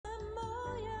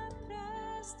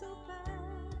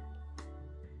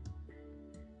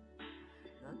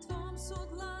Tvom su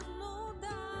dlanu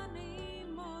dani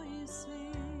moji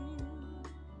svi,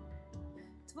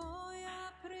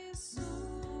 Tvoja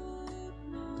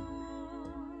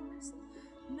prisutnost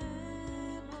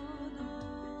nebo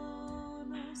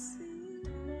donosi.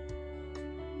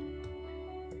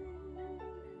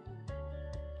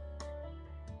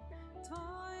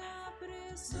 Tvoja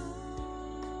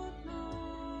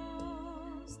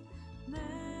prisutnost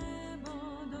nebo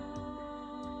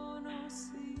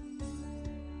donosi.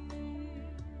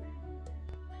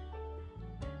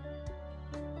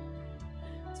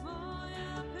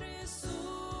 Tvoja prisutnost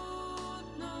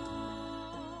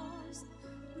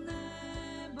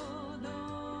nebo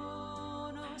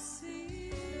donosi.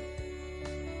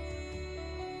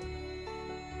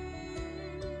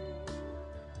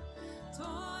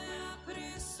 Tvoja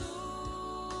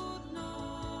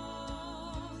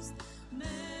prisutnost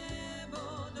nebo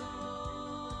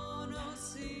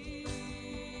donosi.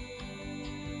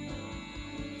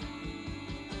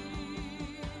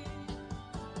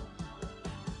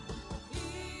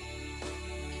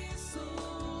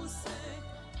 Isuse,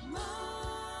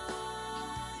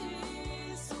 moj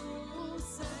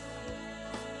Isuse,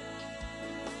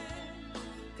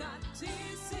 kad Ti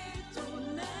si tu,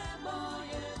 nebo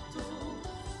je tu.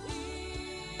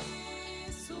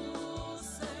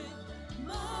 Isuse,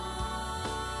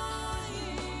 moj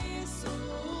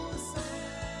Isuse,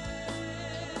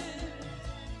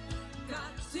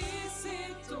 kad Ti si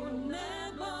tu,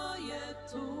 nebo je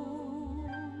tu.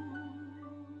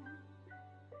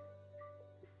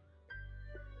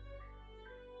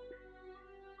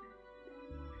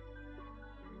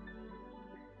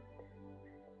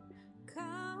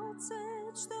 Kao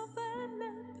ceć što vreme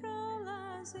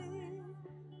prolazi,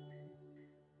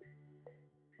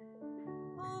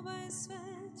 ovaj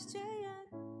svet će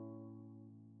jak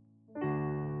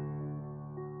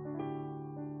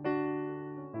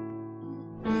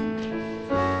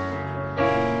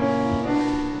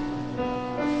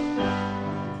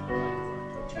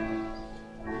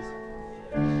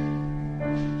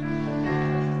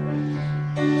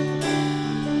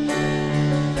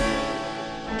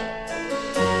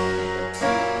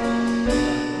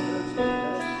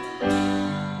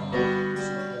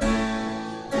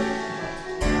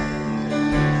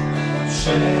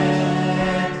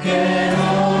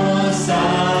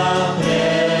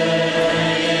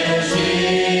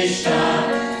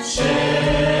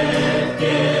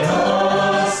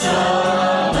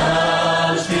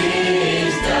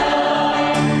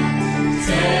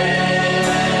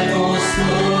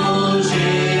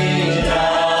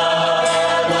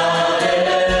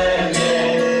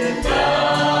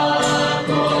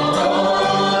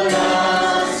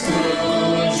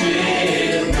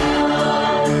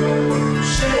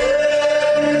Share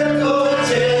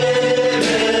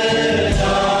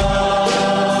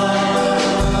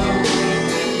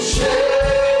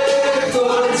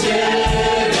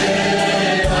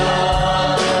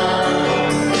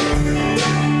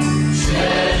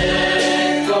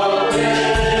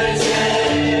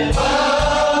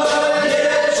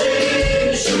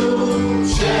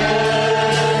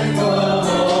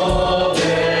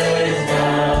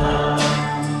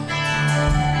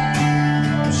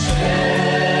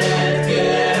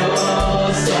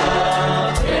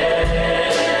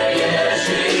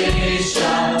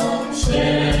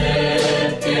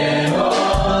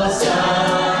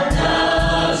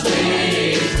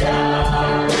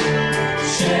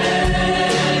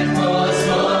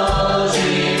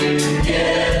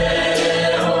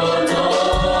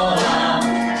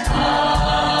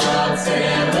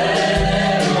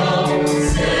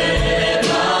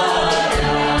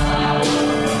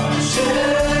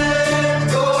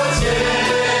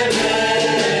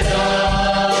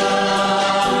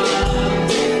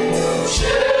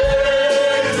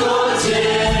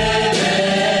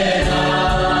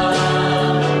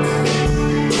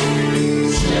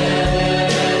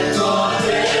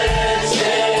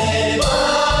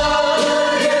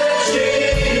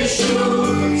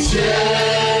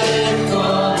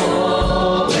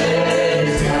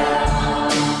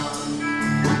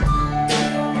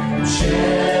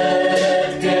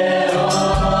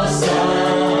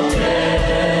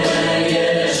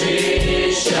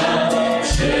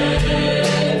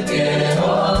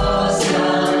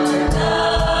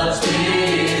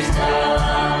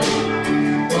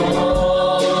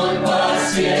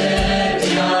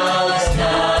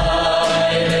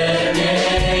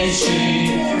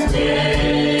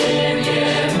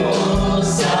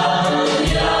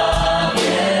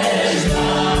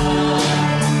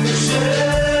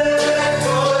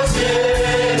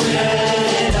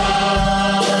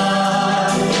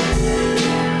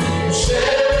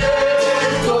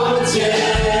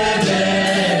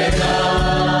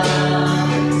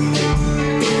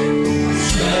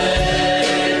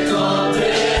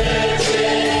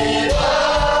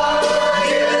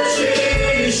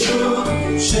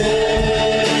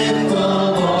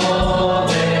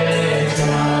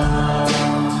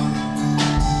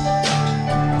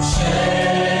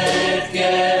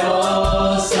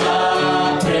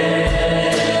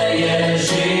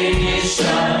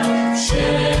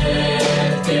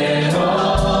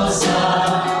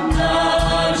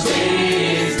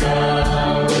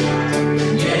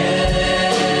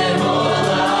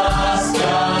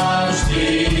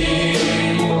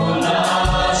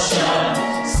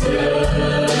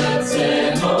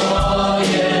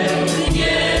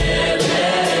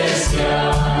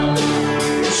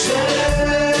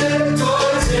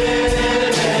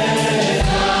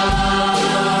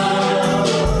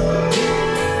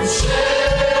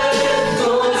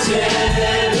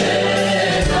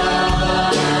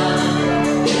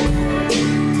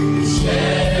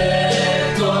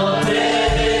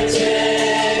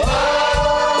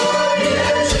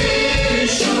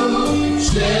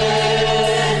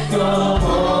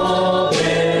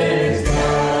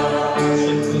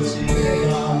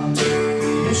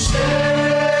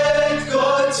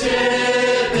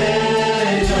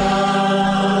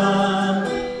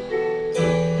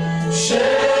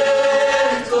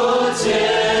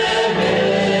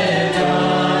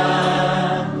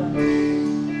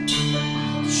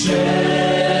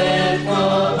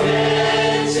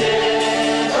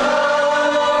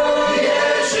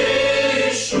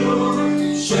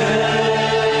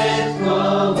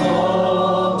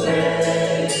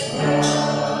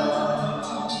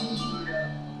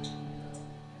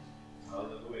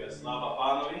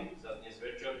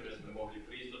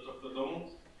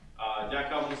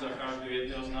chválu za každú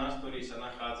jedného z nás, ktorí sa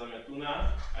nachádzame tu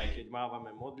na, aj keď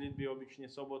mávame modlitby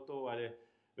obyčne sobotou, ale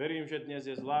verím, že dnes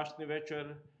je zvláštny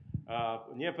večer.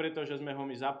 Nie preto, že sme ho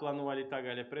my zaplanovali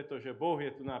tak, ale preto, že Boh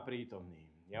je tu na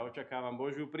prítomný. Ja očakávam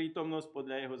Božiu prítomnosť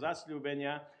podľa jeho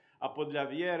zasľúbenia a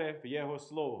podľa viere v jeho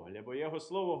slovo. Lebo jeho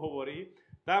slovo hovorí,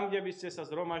 tam, kde by ste sa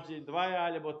zhromaždili dvaja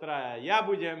alebo traja, ja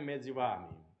budem medzi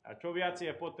vámi. A čo viac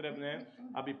je potrebné,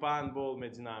 aby Pán bol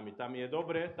medzi nami. Tam je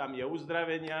dobre, tam je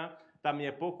uzdravenia, tam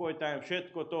je pokoj, tam je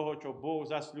všetko toho, čo Boh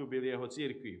zasľúbil jeho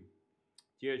cirkvi.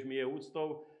 Tiež mi je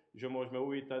úctou, že môžeme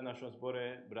uvítať v našom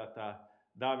zbore brata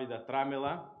Davida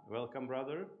Trammella. Welcome,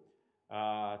 brother.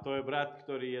 A to je brat,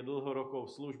 ktorý je dlho rokov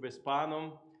v službe s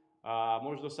Pánom. A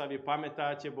možno sa vy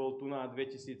pamätáte, bol tu na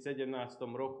 2017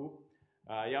 roku.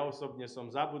 A ja osobne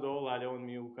som zabudol, ale on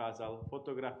mi ukázal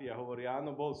fotografie a hovorí,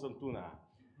 áno, bol som tu na.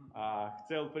 A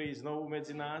chcel prísť znovu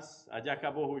medzi nás a ďaká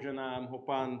Bohu, že nám ho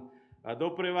Pán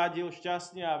doprevadil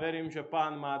šťastne a verím, že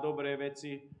Pán má dobré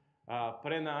veci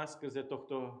pre nás skrze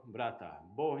tohto brata.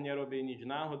 Boh nerobí nič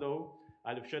náhodou,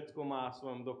 ale všetko má v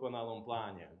svojom dokonalom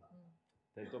pláne.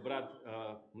 Tento brat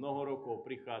mnoho rokov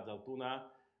prichádzal tu na,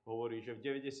 hovorí, že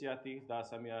v 90., zdá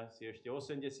sa mi asi ešte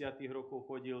 80. rokov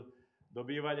chodil do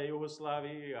bývalej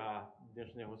Jugoslávii a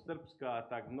dnešného Srbska a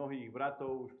tak mnohých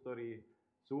bratov už, ktorí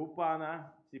sú u Pána,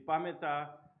 si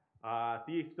pamätá a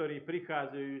tých, ktorí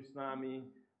prichádzajú s nami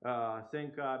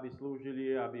senka, aby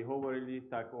slúžili, aby hovorili,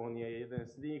 tak on je jeden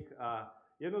z nich a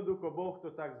jednoducho Boh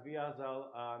to tak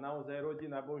zviazal a naozaj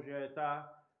rodina Božia je tá,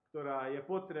 ktorá je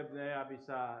potrebné, aby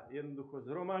sa jednoducho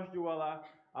zhromažďovala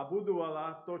a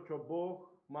budovala to, čo Boh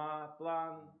má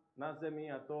plán na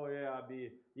zemi a to je, aby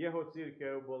jeho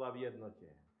cirkev bola v jednote.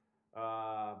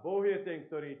 Boh je ten,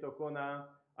 ktorý to koná,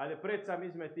 ale predsa my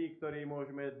sme tí, ktorí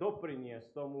môžeme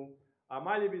dopriniesť tomu a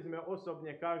mali by sme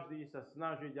osobne každý sa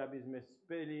snažiť, aby sme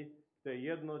speli k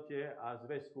tej jednote a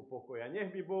zväzku pokoja.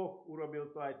 Nech by Boh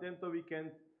urobil to aj tento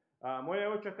víkend. Moje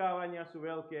očakávania sú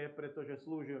veľké, pretože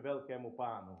slúžim veľkému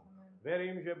Pánu.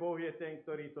 Verím, že Boh je ten,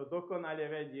 ktorý to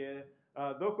dokonale vedie,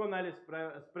 dokonale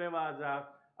sprevádza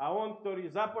a on,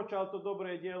 ktorý započal to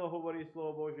dobré dielo, hovorí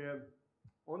slovo Božie,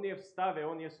 on je v stave,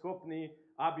 on je schopný,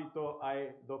 aby to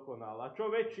aj dokonal. A čo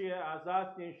väčšie a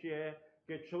vzácnejšie,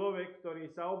 keď človek, ktorý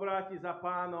sa obráti za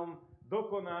Pánom,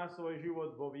 dokoná svoj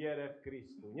život vo viere v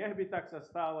Kristu. Nech by tak sa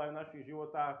stalo aj v našich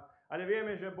životách, ale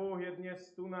vieme, že Boh je dnes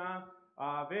tu na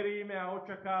a veríme a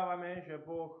očakávame, že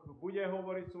Boh bude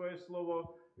hovoriť svoje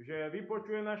slovo, že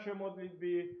vypočuje naše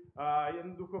modlitby a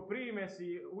jednoducho príjme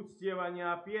si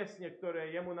uctievania a piesne,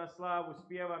 ktoré jemu na slávu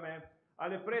spievame,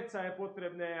 ale predsa je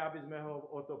potrebné, aby sme ho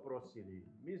o to prosili.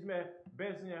 My sme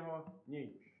bez neho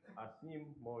nič a s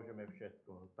ním môžeme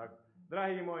všetko. Tak,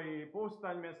 drahí moji,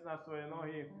 povstaňme na svoje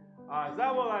nohy a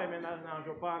zavolajme na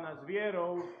nášho Pána s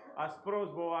vierou a s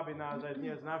prosbou, aby nás aj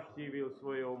dnes navštívil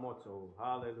svojou mocou.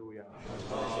 Halelúja.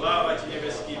 Sláva ti,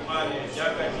 nebeský Pane,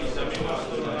 ďakujem ti za milosť,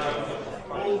 ktorú nám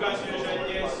poukazuješ aj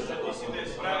dnes, že ty si ten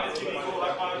spravedlivý Boh a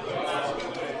Pán, ktorý nás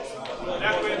miluje.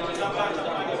 Ďakujem ti za brata,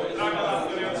 Pane, Trammella,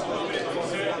 ktorého si dobre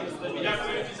zúce.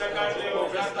 Ďakujem ti za každého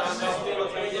brata a sestru,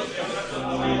 ktorý je na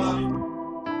tomto mieste.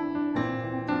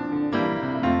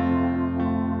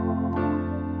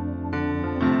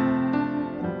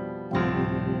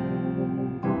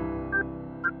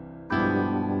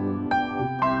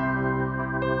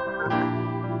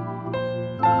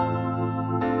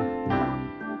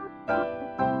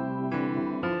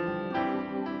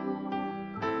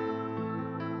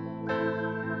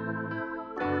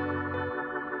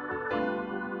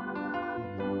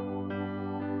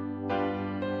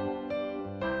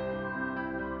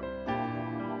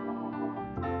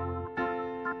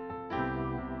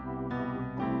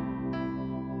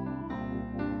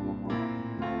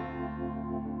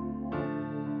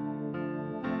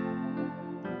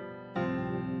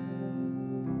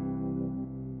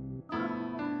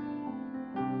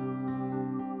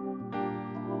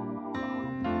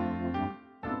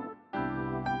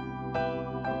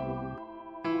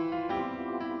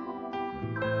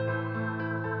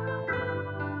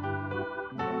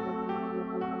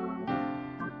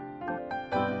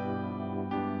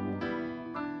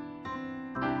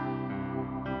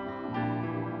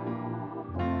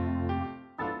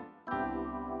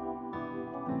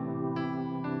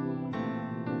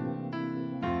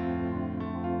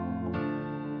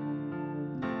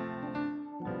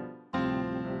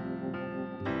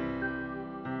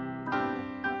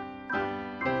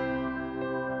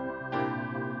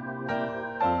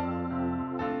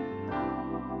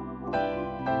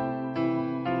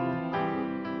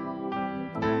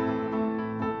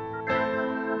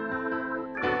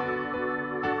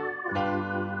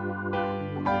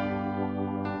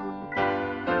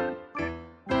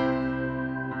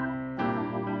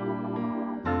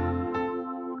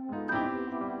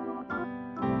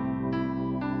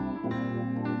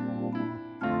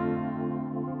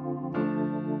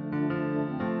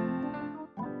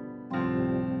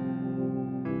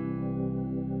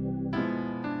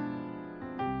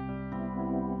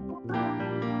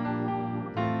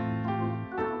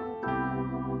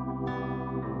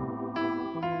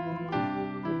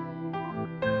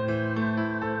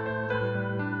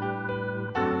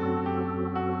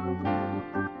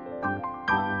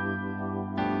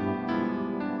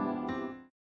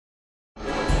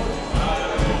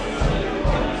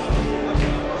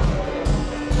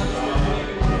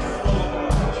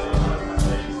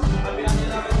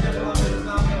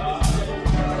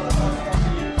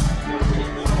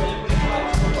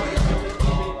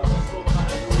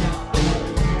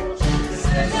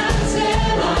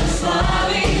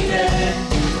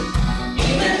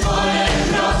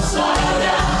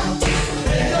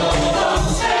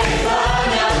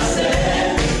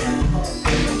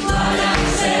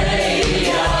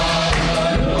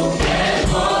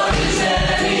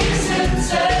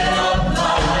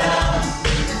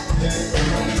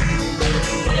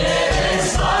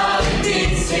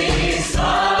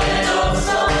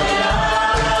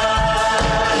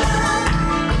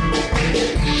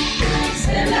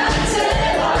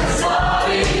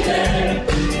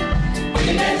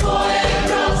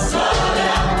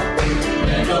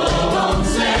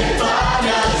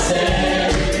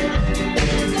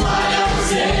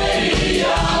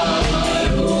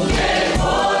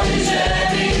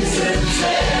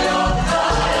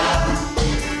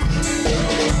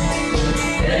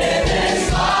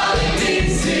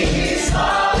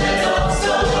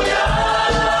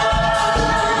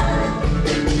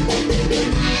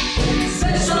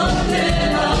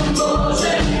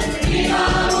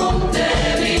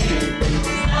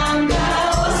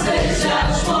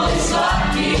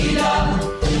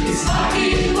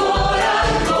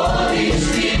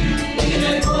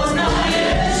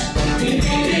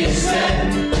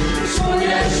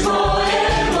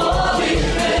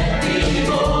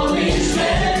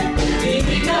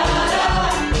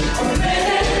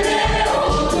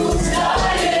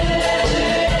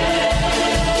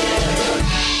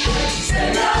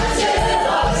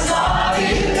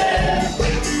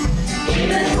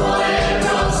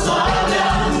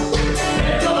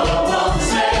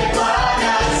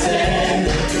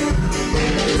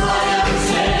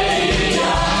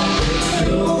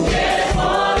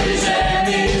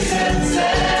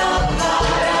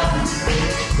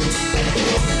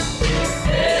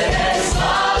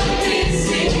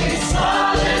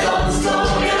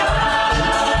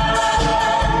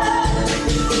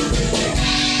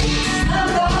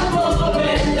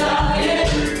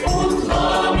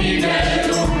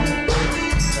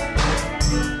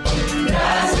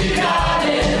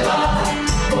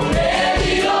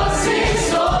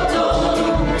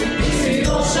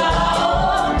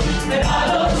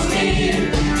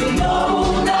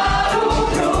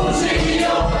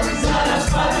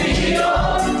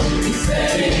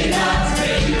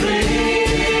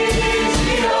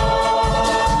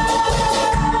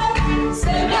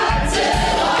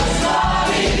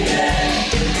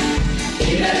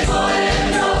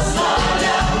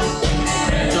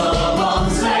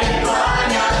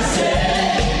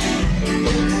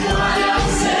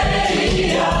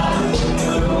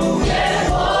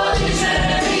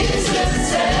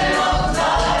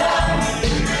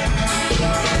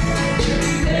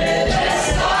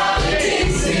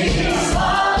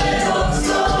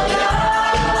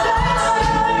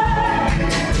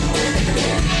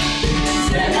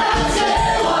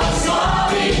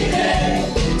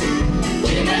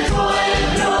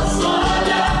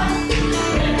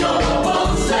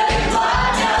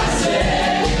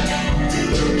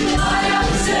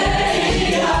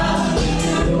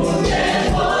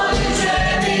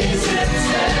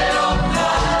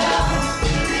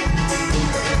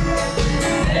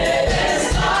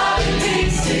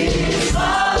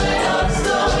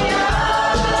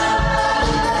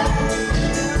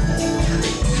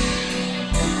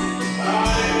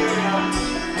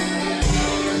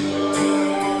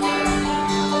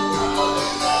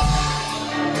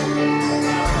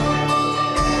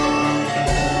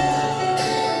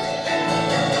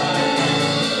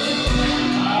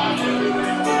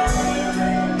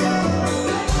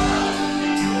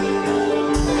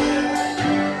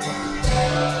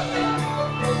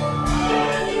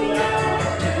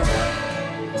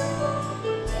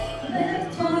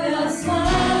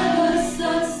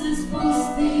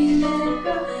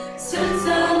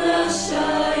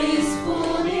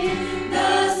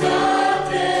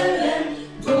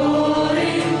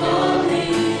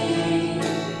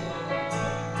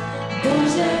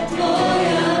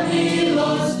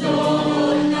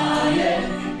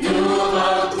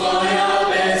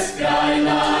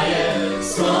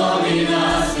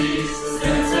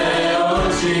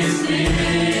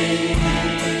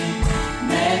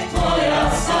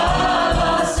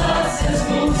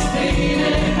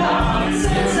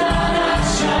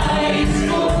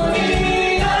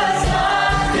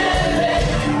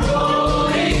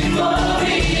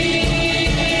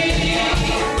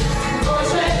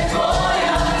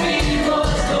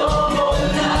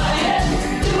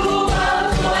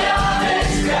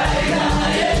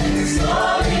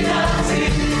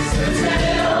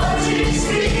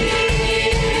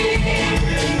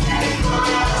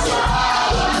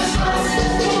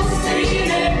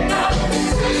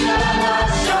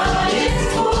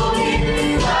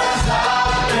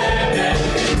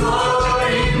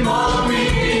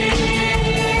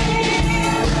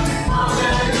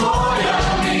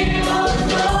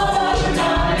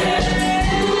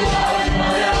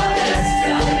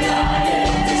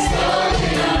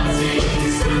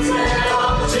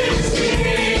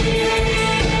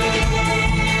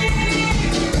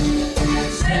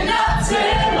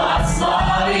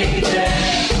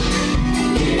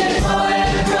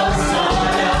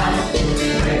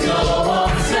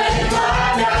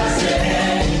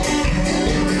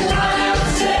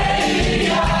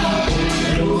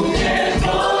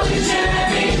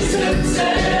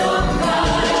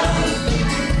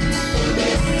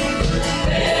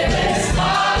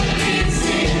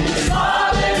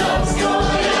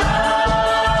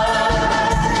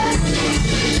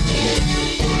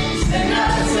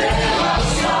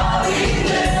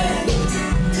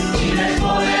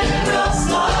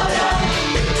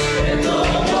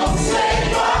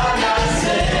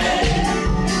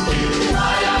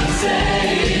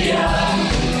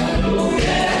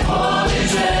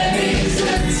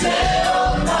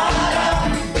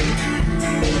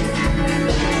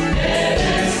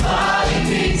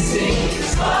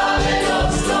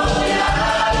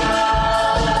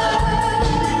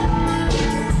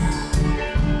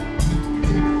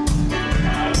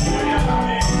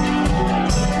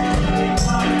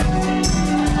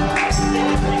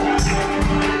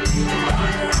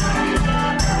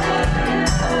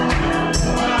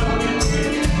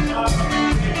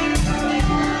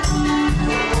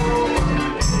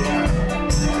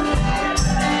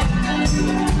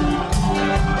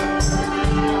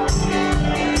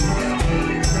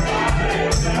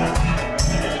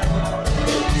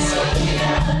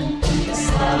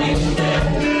 slavim te,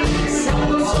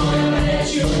 svakom svojom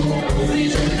rečju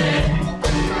uzdižem te,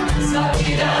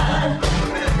 svaki dan,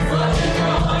 Bože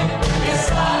moj, ja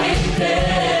slavim te.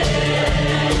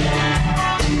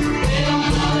 Pevam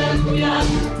haleluja,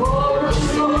 Bogu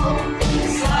svom,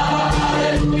 slava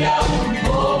haleluja,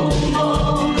 Bogu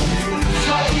mom,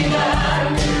 svaki dan,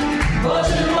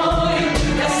 Bože moj,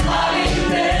 ja slavim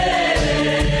te.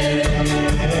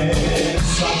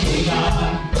 Svaki dan,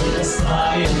 ja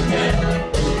slavim te,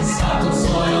 svakom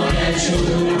svojom rečju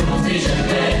uzdižem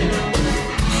te,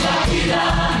 svaki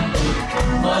dan,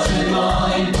 Bože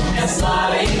moj, ja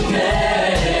slavim te.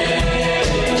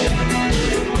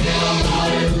 Pevam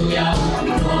haleluja,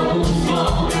 Bogu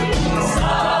mom,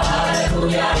 slava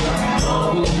haleluja,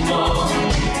 Bogu mom,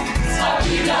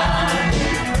 svaki dan,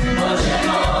 Bože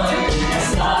moj, ja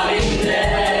slavim te.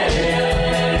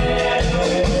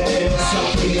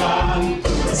 Svaki dan,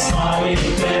 ja slavim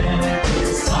te,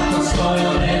 svakom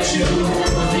svojom rečju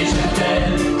uzdižem te,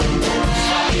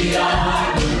 svaki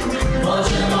dan,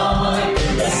 Bože moj,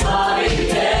 ja slavim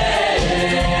te.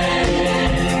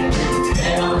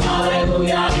 Pevam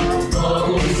haleluja,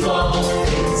 Bogu svom,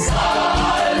 slava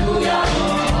haleluja,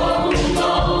 Bogu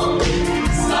mom,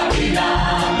 svaki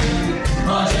dan,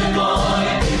 Bože moj,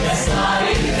 ja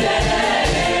slavim te.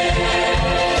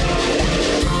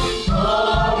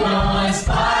 Bog moj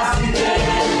spasitelj,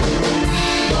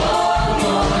 Bog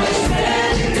moj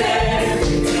svetitelj,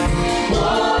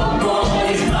 Bog moj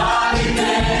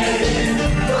izbavitelj,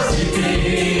 to si ti,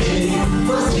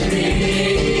 to si ti.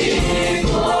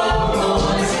 Bog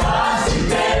moj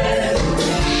spasitelj,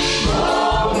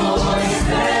 Bog moj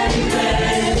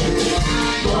svetitelj,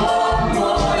 Bog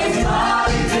moj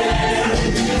izbavitelj,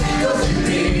 to si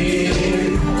ti,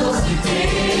 to si ti.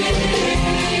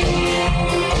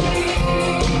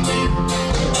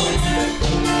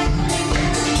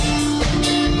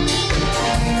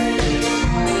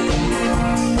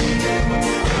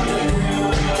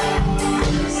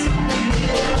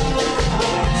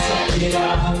 Svaki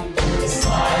dan, ja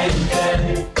slavim te,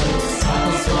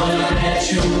 svakom svojom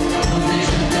rečju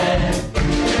uzdižem te,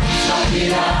 svaki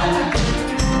dan,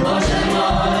 Bože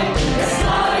moj, ja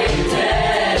slavim te.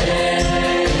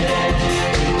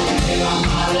 Pevam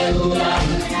haleluja,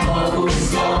 Bogu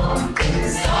svom,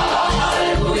 slava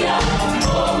haleluja,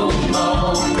 Bogu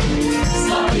mom,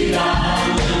 svaki dan,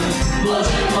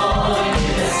 Bože moj,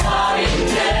 ja slavim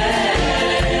te.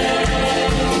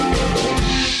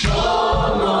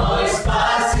 Bog moj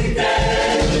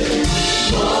spasitelj,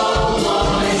 Bog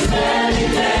moj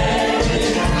svetitelj,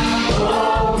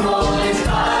 Bog moj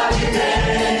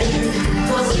izbavitelj,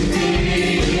 to si ti,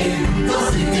 to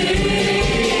si ti.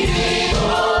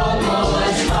 Bog moj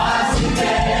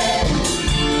spasitelj,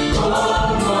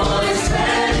 Bog moj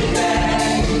svetitelj,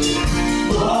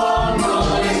 Bog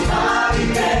moj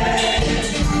izbavitelj,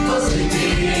 to si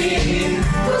ti,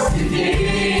 to si ti.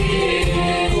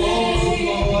 Bog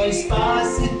moj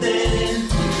spasitelj,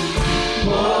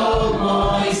 Bog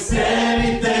moj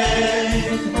svetitelj,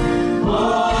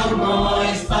 Bog moj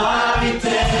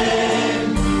izbavitelj,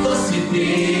 to si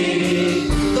ti,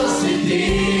 to si ti.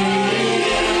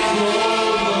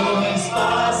 Bog moj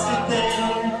spasitelj,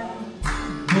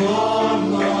 Bog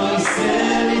moj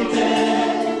svetitelj,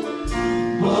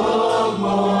 Bog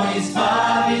moj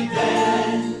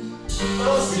izbavitelj,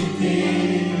 to si ti,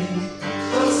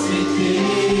 to si ti.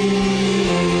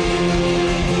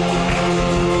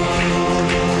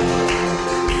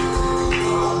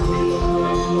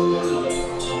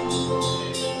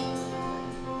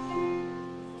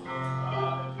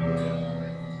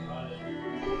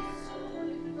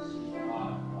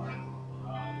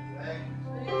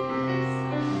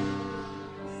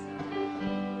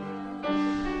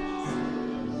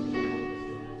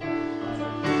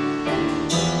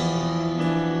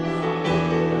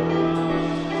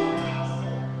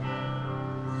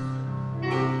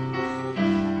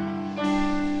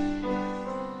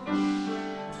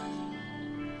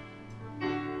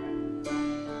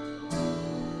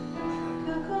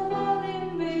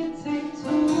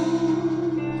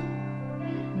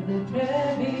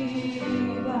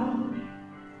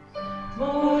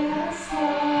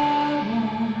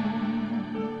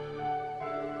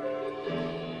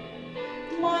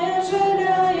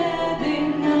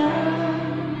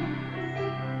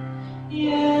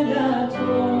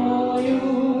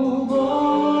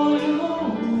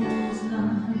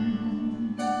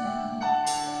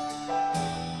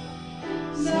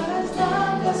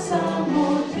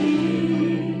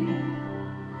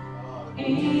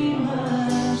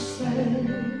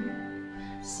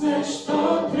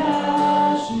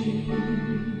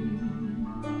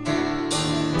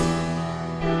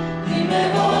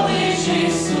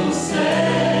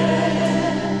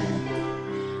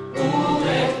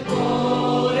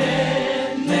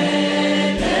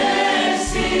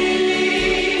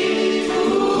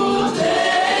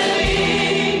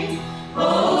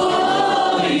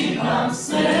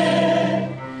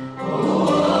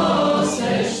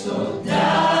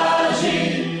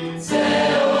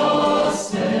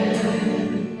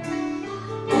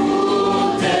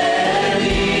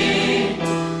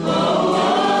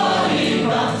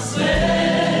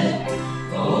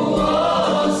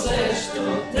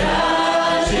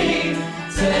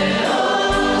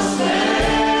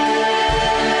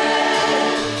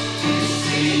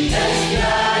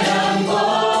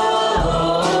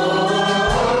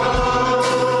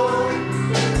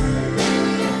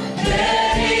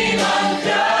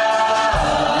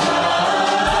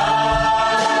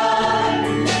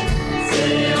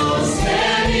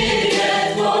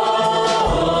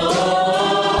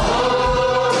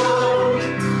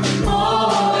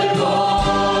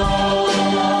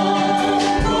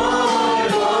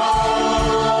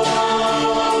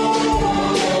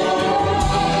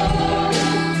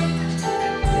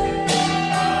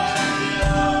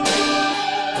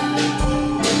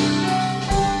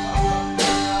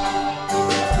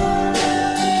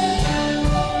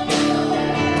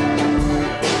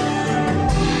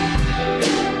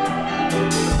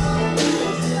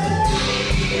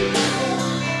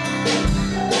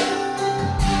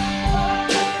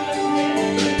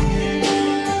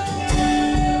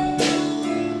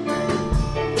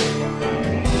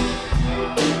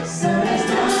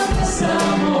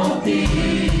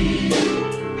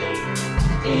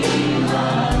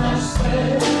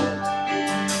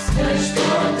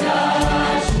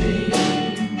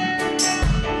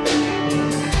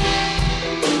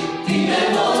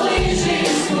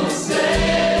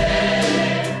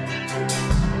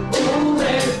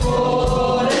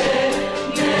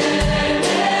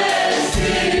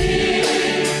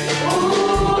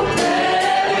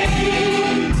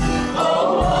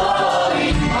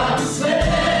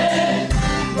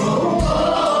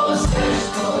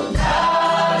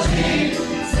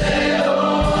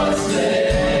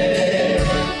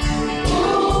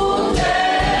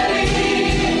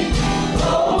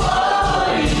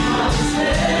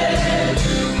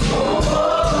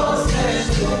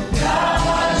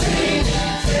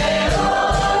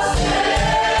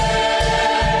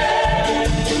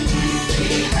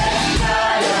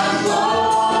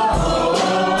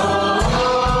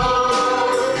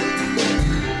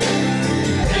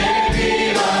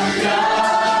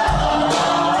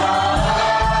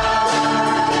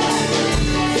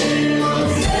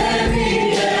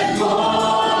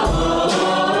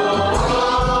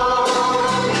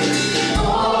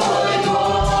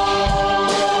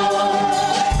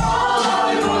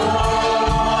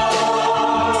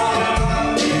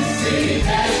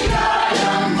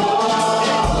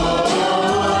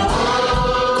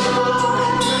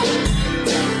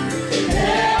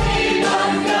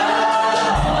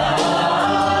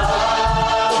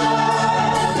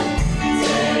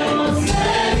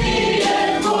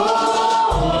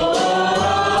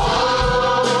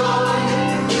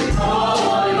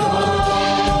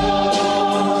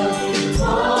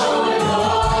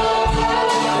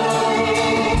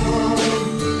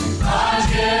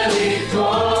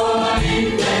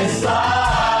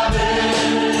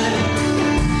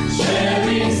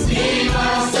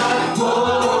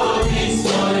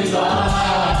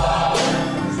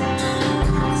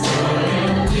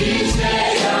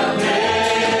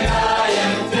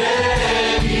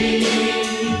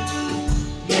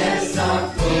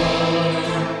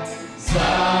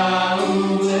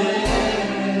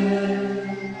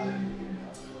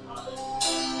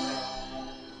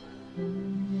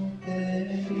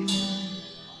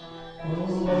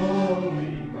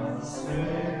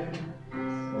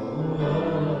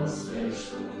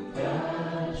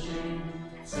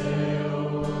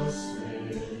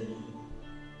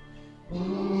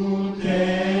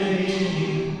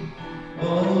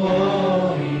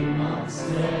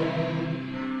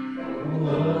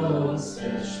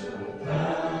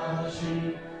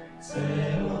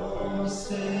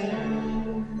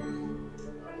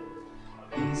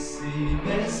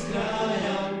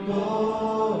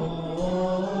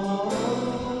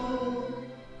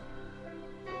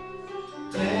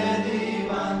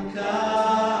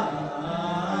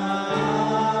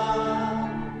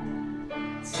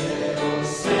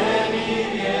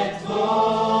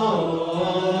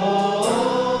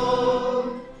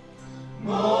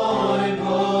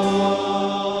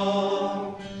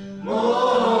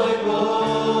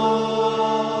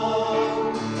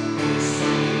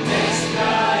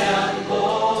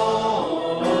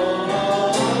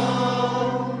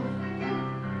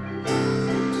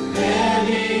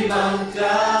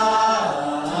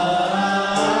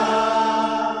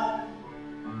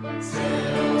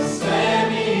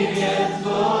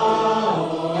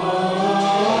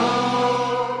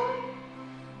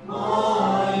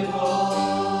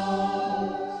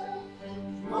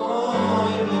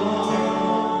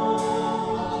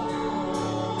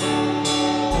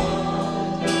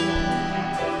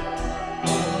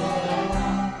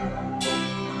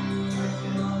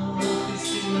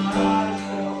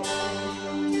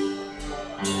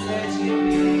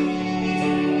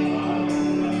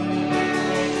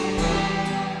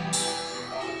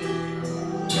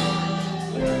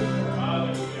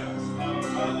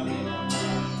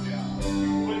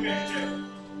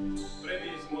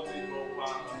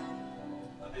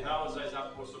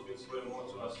 pôsobil svojou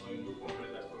mocou a svojím duchom,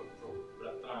 pred ako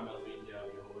brat Trammell v Indii,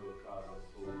 aby hovoril kázal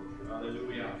slovo Božie.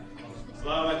 Halelujá.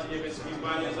 Sláva Ti, nebeský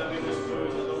Pane, za milosť Tvoju,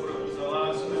 za dobrotu, za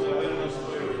lásku, za vernosť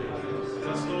Tvoju,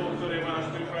 za slovo, ktoré máš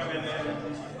pripravené.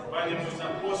 Pane môj, za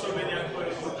pôsobenia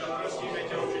Tvojho ducha, prosíme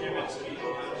ťa, Oče nebeský.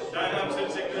 Daj nám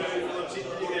srdce, ktoré by bolo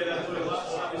citlivé na Tvoje hlas,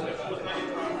 aby sme poznali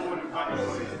Tvoju vôľu, Pane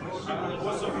môj. Ako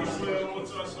pôsobíš svojou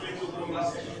mocou a svojím duchom,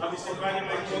 aby si, Pane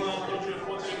môj, konal to, čo je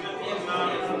potrebné Tvojom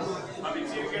národu, aby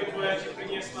cirkev Tvoja Ti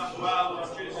priniesla chválu a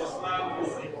čest a slávu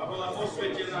a bola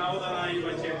posvetená a oddaná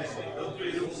iba Tebe. Do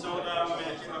Tvojich rúk sa odávame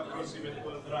a Teba prosíme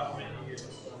Tvojom drahom mene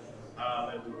Ježiš.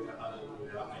 Halelujá,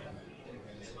 halelujá, amen.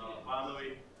 Sláva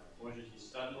Pánovi, môžete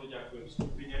sadnúť, ďakujem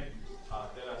skupine a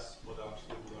teraz podám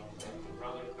službu na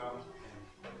brother come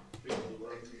and fix the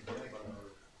work.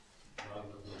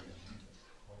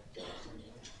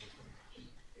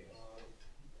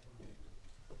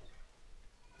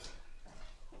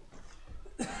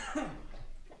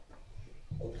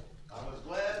 I was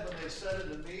glad when they said it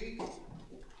to me. I'm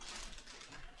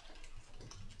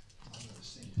going to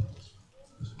sing this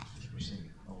one. We're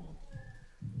singing. Oh,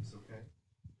 it's okay.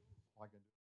 I can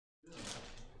do it.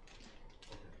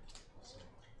 Okay, I'll sing.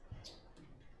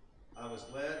 I was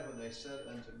glad when they said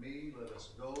unto me, let us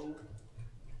go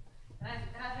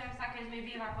Radujem sa, keď mi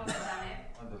býva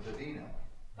povedané, unto Padina.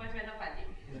 poďme do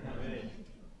Padiny. Amen.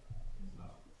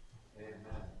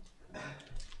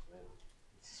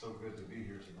 It's so good to be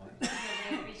here tonight.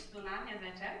 Budeme byť tu na dnes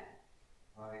večer.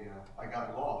 I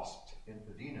got lost in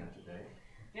Padina today.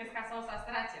 Dneska som sa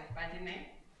stratil v Padine.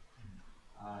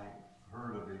 I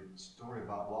heard of a story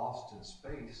about lost in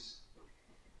space.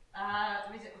 A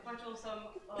počul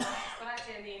som o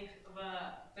stratení v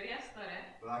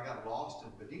priestore, But I got lost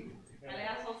in Padina. ale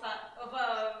ja som sa v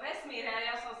vesmíre, ale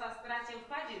ja som sa stratil v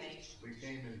Padine. We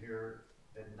came in here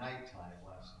at nighttime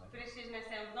last night, Prišli sme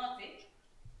sem v noci,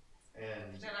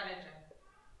 and včera večer.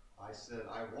 I said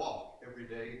I walk every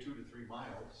day 2 to 3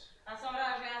 miles. A som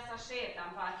rád, že ja sa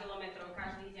šietam pár kilometrov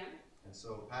každý deň. And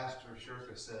so Pastor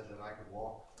Shirka said that I could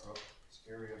walk up this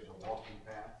area as a walking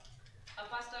path. A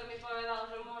pastor mi povedal,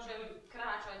 že môžem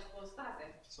kráčať po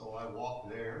staze. So I walked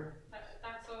there,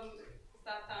 Tak som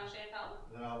sa tam šietal.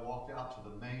 then I walked out to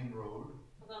the main road,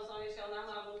 Potom som išiel na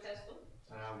hlavnú cestu.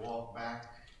 and I walked back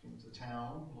into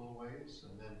town a little ways,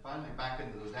 and then finally back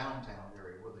into the downtown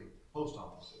area where the post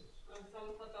office is.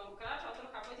 Som potom kráčal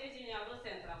trocha po dedine a do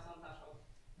centra som zašol.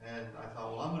 And I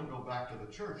thought, well, I'm going to go back to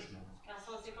the church now. A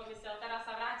som si pomyslel, teraz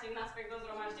sa vrátim naspäť do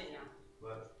zhromaždenia.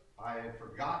 But I had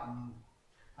forgotten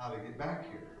how to get back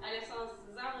here. Ale som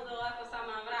zabudol, ako sa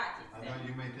mám vrátiť. I know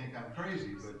you may think I'm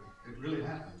crazy, but it really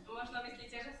happened. Možno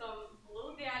myslíte, že som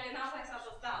blúdy, ale naozaj sa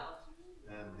to stalo.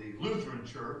 And the Lutheran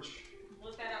church,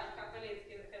 Luterán,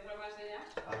 katolícke zhromaždenia.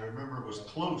 I remember, was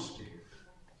close to here.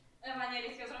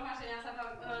 Evangelické zhromaždenia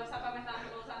sa pamätám, že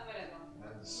bol zatvorené.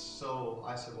 And so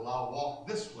I said, well, I'll walk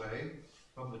this way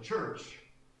from the church.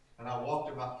 And I walked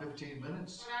about 15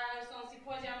 minutes. A som si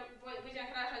budem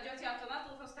kráčať odtiaľto na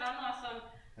túto stranu a som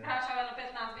kráčal len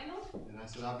 15 minút. And I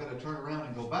said, I've got to turn around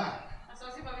and go back. A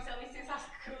som si pomyslel, myslím sa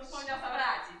skrúsnuť a sa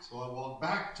vrátiť. So I walked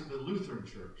back to the Lutheran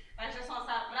church. Takže som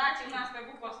sa vrátil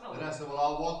naspäť ku kostolu. Then I said, well,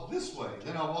 I'll walk this way.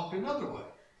 Then I'll walk another way.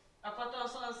 A potom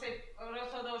som si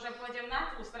rozhodol, že pôjdem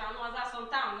na tú stranu a zase som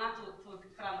tam, na tú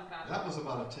stranu kráčal. That was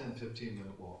about a 10-15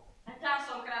 minute walk. A tam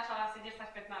som kráčal asi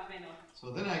 10-15 minút.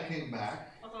 So then I came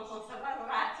back, Potom som sa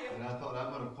vrátil. and I thought, I'm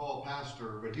going to call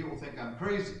Pastor, but he will think I'm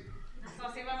crazy. A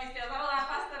som si pomyslel, zavolám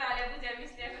pastora, ale budem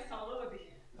myslieť, že som ľudí.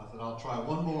 I thought, I'll try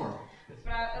one more.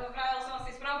 Pravil som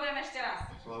si, spróbujem ešte raz.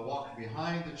 So I walked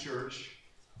behind the church,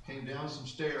 came down some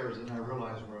stairs, and I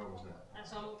realized where I was at. A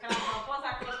som kráčal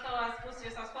poza kostol a spustil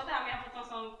sa schodami a potom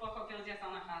som pochopil, kde sa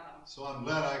nachádzam. So I'm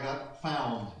glad I got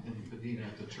found in Padina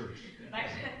at the church.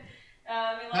 Takže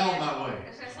Found my way.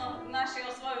 že som našiel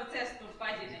svoju cestu v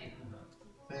Padine.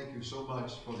 Thank you so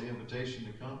much for the invitation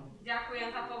to come.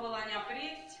 Ďakujem za povolania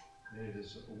prísť. It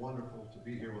is wonderful to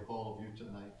be here with all of you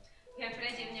tonight. Je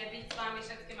predivne byť s vami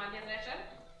všetkými dnes večer.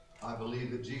 I believe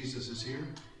that Jesus is here,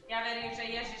 Ja verím, že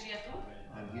Ježiš je tu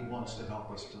and He wants to help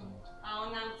us tonight. a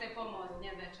on nám chce pomôcť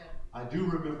dnes večer. I do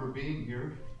remember being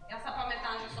here. Ja sa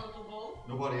pamätám, že som tu bol.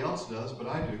 Nobody else does, but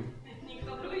I do.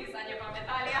 Nikto druhý sa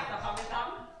nepamätá, ale ja sa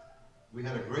pamätám. We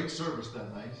had a great service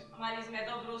that night. Mali sme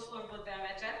dobrú službu ten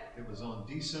večer. It was on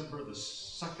December the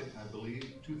 2nd, I believe,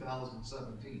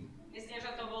 2017. Myslím,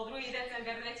 že to bol 2.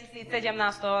 december 2017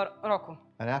 roku.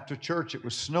 And after church, it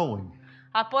was snowing.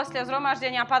 A posle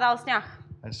zhromaždenia padal sňah.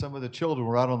 And some of the children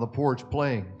were out on the porch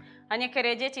playing. A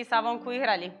niektoré deti sa vonku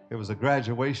ihrali. It was a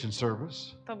graduation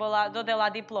service. To bola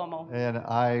dodela diplomov. And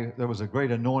there was a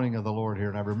great anointing of the Lord here,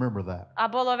 and I remember that.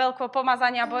 A bolo veľké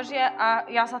pomazania Božie a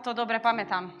ja sa to dobre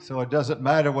pamätám. So it doesn't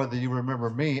matter whether you remember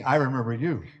me, I remember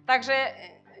you. Takže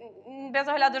bez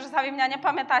ohľadu, že sa vy mňa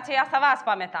nepamätáte, ja sa vás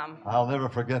pamätám. I'll never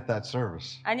forget that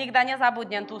service. A nikda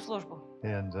nezabudnem tú službu.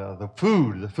 And the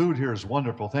food here is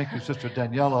wonderful. Thank you, Sister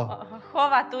Daniela.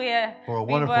 Chova tu je For a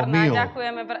wonderful výborná. meal.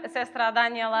 Ďakujeme sestra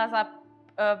Daniela za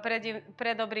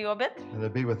pre dobrý obed. And to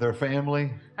be with their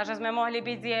family A že sme mohli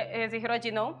byť s ich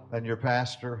rodinou, and your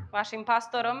pastor. vašim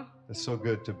pastorom. It's so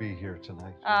good to be here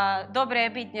tonight. A dobre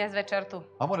je byť dnes večer tu.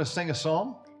 I'm going to sing a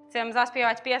song, Chcem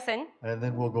zaspievať pieseň and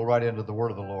then we'll go right into the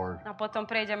word of the Lord. a potom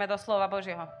prejdeme do slova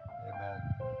Božieho. Amen.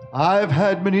 I've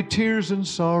had many tears and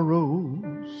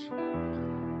sorrows.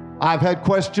 I've had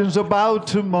questions about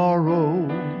tomorrow.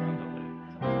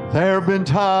 There have been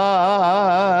times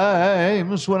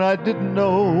when I didn't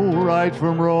know right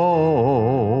from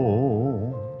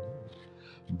wrong.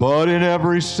 But in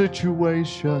every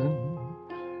situation,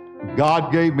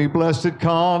 God gave me blessed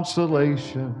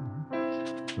consolation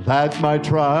that my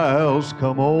trials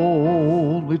come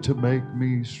only to make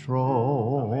me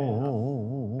strong.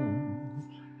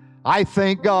 I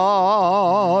thank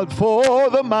God for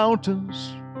the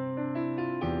mountains,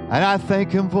 and I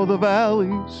thank Him for the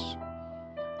valleys,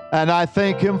 and I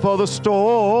thank Him for the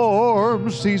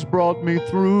storms He's brought me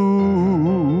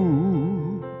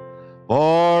through.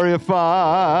 For if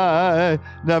I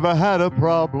never had a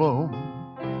problem,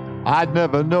 I'd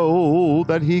never know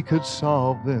that He could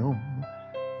solve them.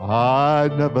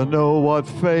 I'd never know what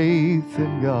faith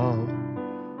in God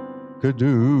could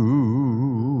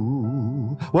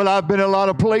do. Well, I've been a lot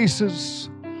of places,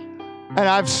 and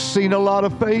I've seen a lot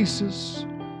of faces,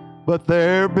 but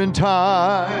there have been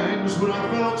times when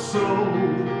I felt so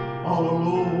all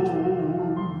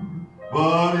alone.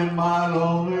 But in my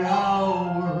lonely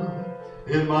hour,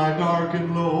 in my dark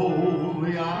and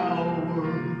lonely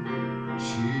hour,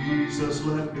 Jesus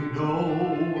let me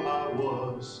know I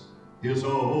was His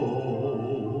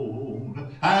own.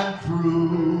 And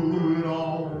through it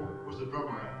all, where's the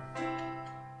drummer at?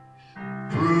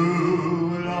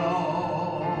 Through it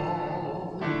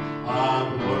all,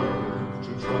 I've learned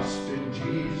to trust in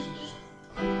Jesus.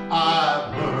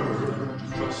 I've learned to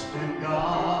trust in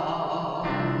God.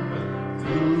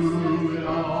 Through it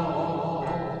all,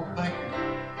 thank you.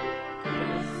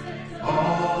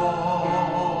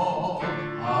 Oh,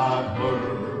 I've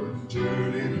learned to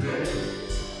depend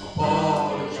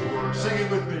upon His word. Sing it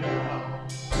with me now.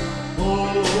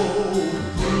 Oh,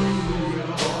 through it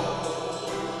all,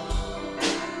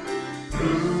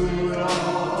 through it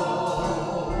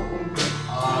all,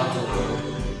 I've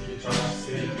learned to trust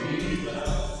in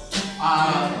Jesus.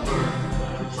 I've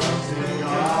learned to trust in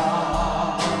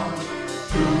God.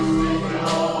 Through it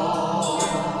all,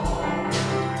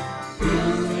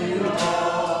 through it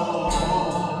all,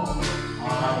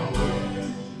 I've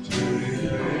learned to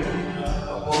depend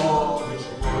upon His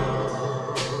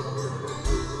word.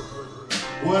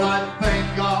 Well, I thank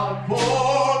God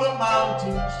for the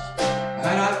mountains,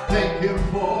 and I thank Him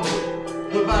for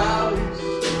the valleys,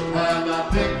 and I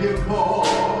thank Him for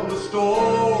the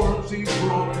storms He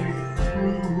brought me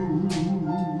through.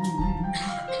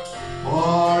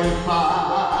 For if I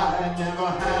never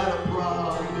had a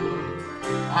problem,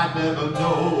 I'd never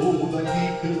know that He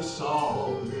could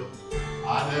solve them. I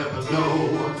never know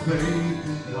what faith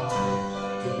in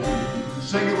God could do.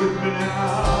 Sing it with me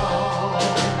now.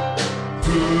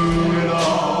 Through it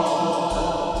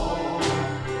all,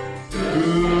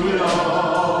 through it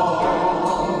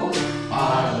all, I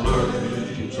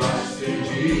learned to trust in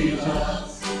Jesus.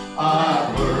 I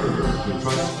learned to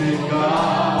trust in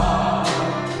God.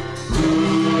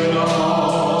 Through it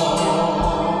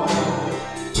all,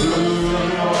 through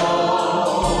it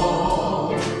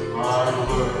all, I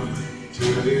learned to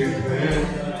depend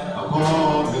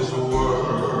upon His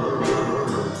word.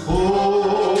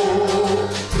 Oh,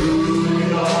 through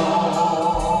it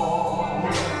all,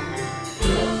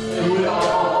 through it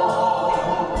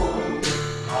all,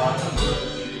 I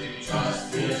learned to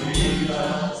trust in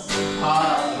Jesus. I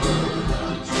learned to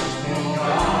trust in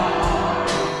God.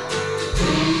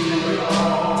 Through it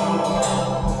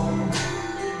all,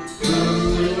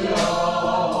 through it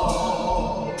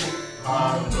all, I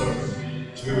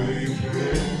learned to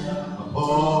depend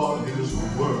upon His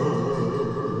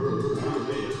word.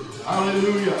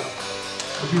 Hallelujah.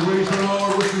 As you raise the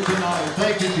Lord with you tonight.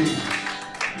 Thank you, Jesus.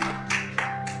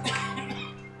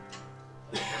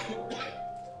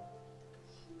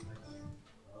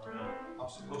 I'm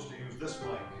supposed to use this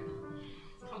mic.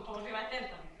 Používať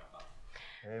tento mikrofón.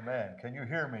 Amen. Can you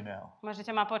hear me now? Môžete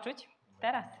ma počuť?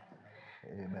 Teraz.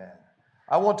 Amen.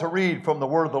 I want to read from the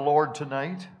word of the Lord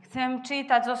tonight Chcem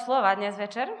čítať zo slova dnes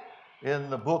večer. in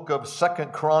the book of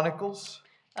 2 Chronicles,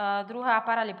 Druhá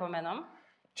Paralipomenom,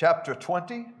 chapter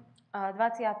 20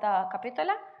 20.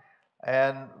 kapitola,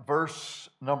 and verse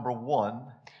number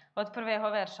 1. od prvého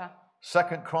verša.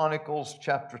 2 Chronicles,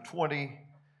 chapter 20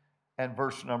 and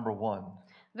verse number 1.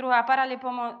 Druhá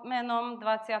Paralipomenom,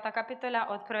 20.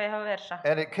 kapitola, od prvého verša.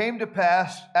 And it came to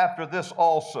pass after this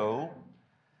also,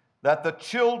 that the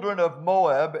children of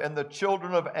Moab and the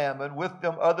children of Ammon, with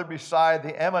them other beside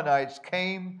the Ammonites,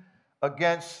 came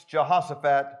against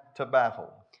Jehoshaphat to battle.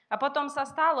 A potom sa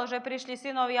stalo, že prišli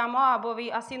synovia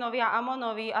Moabovi a synovia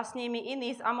Amonovi a s nimi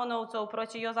iní z Amonovcov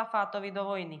proti Jozafátovi do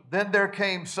vojny. Then there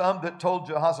came some that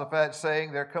told Jehoshaphat,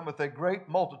 saying, There cometh a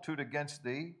great multitude against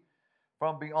thee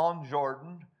from beyond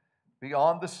Jordan,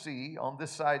 beyond the sea, on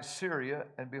this side Syria,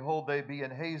 and behold, they be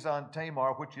in Hazon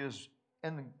Tamar, which is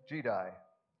in Jedi.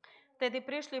 Vtedy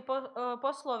prišli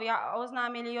poslovia a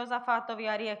oznámili Jozafátovi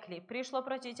a riekli: Prišlo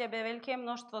proti tebe veľké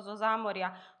množstvo zo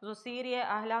zámoria, zo Sýrie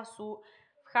a hľa sú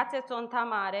v Chacecon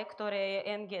Tamáre, ktoré je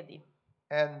En-Gedi.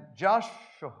 And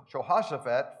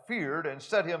Jehoshaphat feared and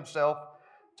set himself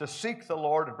to seek the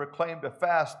Lord and proclaimed a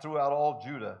fast throughout all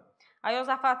Judah. A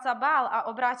Jozafát sa bál a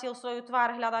obrátil svoju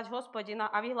tvár hľadať Hospodina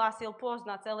a vyhlásil pôst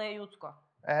na celé Judsko.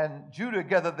 And Judah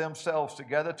gathered themselves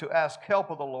together to ask help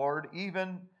of the Lord,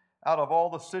 even out of all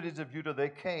the cities of Judah they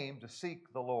came to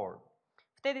seek the Lord.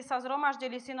 Vtedy sa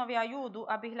zhromaždili synovia Júdu,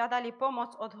 aby hľadali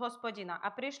pomoc od Hospodina a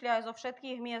prišli aj zo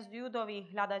všetkých miest Júdových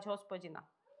hľadať Hospodina.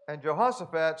 And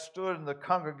Jehoshaphat stood in the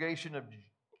congregation of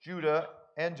Judah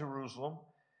and Jerusalem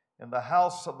in the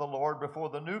house of the Lord before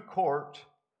the new court.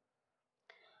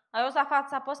 A Jozafát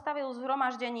sa postavil v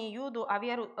zhromaždení Júdu a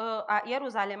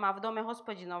Jeruzalema v dome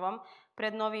Hospodinovom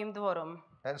pred novým dvorom.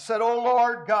 And said, O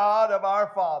Lord God of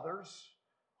our fathers,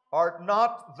 art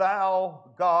not thou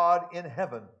God in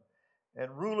heaven,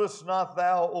 and rulest not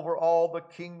thou over all the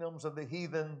kingdoms of the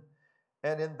heathen,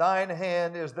 and in thine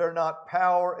hand is there not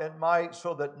power and might,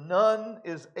 so that none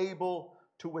is able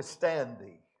to withstand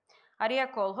thee? A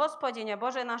riekol: Hospodine,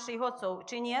 Bože našich otcov,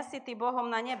 či nie si ty Bohom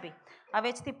na nebi? A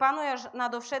veď ty panuješ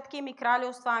nado všetkými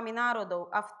kráľovstvami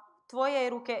národov a v tvojej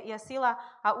ruke je sila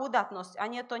a údatnosť a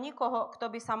nie to nikoho,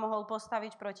 kto by sa mohol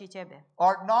postaviť proti tebe.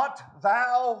 Art not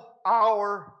thou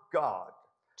our God,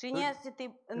 Či nie si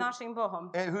ty našim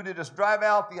Bohom, who didst drive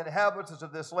out the inhabitants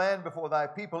of this land before thy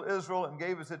people Israel, and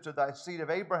gavest it to thy seed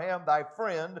of Abraham, thy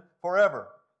friend, forever?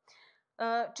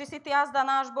 Či si ty azda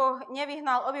náš Boh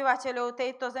nevyhnal obyvateľov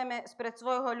tejto zeme spred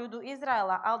svojho ľudu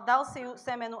Izraela, ale dal si ju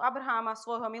semenu Abraháma,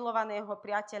 svojho milovaného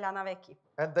priateľa na veky.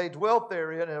 And they dwelt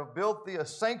therein, and have built thee a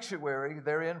sanctuary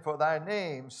therein for thy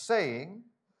name, saying,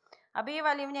 A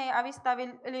bývali v nej a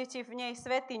vystavili ti v nej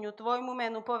svetiňu tvojmu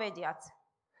menu povediac: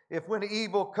 If when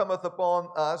evil cometh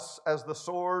upon us, as the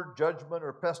sword, judgment,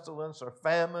 or pestilence, or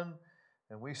famine,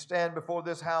 and we stand before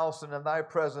this house and in thy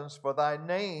presence, for thy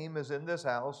name is in this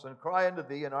house, and cry unto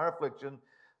thee in our affliction,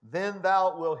 then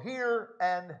thou wilt hear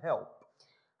and help.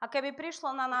 A keby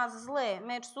prišlo na nás zlé,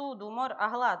 meč súdu, mor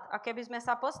a hlad, a keby sme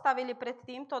sa postavili pred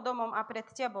týmto domom a pred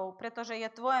tebou, pretože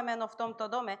je tvoje meno v tomto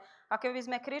dome, a keby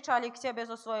sme kričali k tebe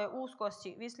zo svojej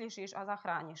úzkosti, vyslíšiš a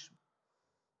zachrániš.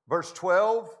 Verse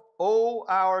 12, O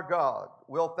our God,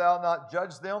 wilt thou not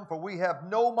judge them? For we have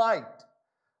no might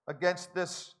against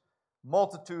this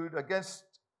multitude, against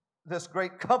this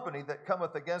great company that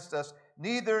cometh against us,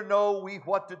 neither know we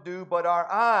what to do, but our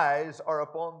eyes are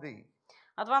upon thee.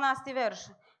 A 12. verš.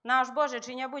 Náš Bože,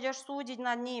 či nebudeš súdiť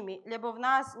nad nimi, lebo v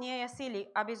nás nie je sily,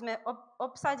 aby sme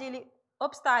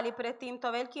obstáli pred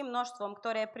týmto veľkým množstvom,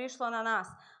 ktoré prišlo na nás.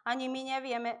 Ani my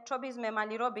nevieme, čo by sme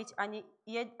mali robiť,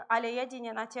 ale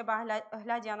jedine na teba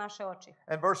hľadia naše oči.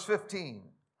 And verse 15.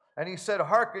 And he said,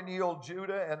 Hearken ye, O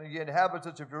Judah, and ye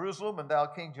inhabitants of Jerusalem, and thou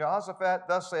King Jehoshaphat,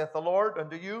 thus saith the Lord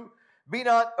unto you, Be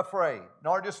not afraid,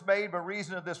 nor dismayed by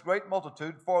reason of this great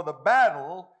multitude, for the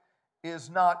battle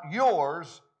is not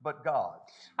yours, but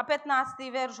God's. A 15.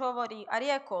 verš hovorí: A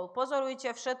riekol: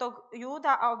 Pozorujte všetok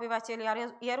Júda a obyvatelia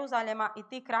Jeruzalema i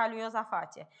ty, kráľu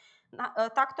Jozafáte.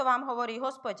 Takto vám hovorí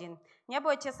Hospodin: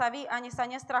 Nebojte sa vy, ani sa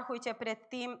nestrachujte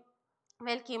pred tým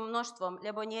veľkým množstvom,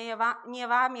 lebo nie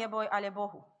vám je boj, ale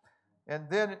Bohu. And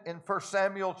then in 1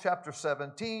 Samuel chapter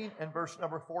 17 and verse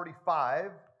number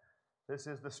 45, this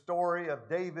is the story of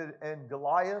David and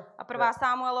Goliath. A 1.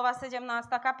 Samuelova 17.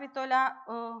 kapitola,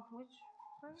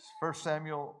 1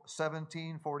 Samuel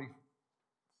 17, 45.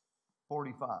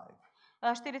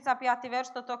 45. verš,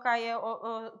 toto je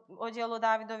o dielu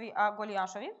Dávidovi a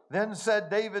Goliášovi. Then said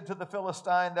David to the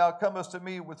Philistine, Thou comest to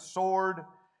me with sword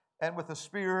and with the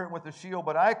spear and with the shield,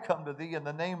 but I come to thee in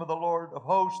the name of the Lord of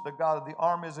hosts, the God of the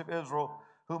armies of Israel,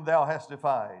 whom thou hast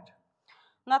defied.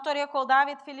 Na to riekol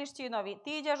Dávid Filištínovi,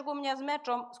 ty ideš ku mne s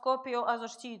mečom, s kópiou a so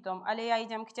štítom, ale ja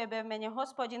idem k tebe v mene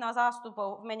Hospodina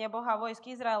zástupov, v mene Boha vojsk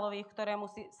Izraelových, ktorému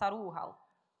si sa rúhal.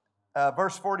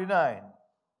 Verse 49,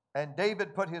 and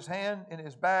David put his hand in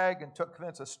his bag and took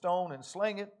thence a stone and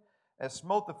slang it, and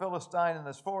smote the Philistine in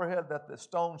his forehead, that the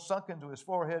stone sunk into his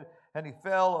forehead, and he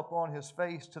fell upon his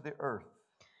face to the earth.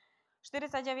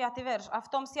 49. verš. A v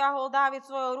tom siahol Dávid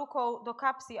svojou rukou do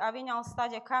kapsy a vyňal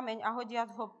stade kameň a hodiac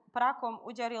ho prakom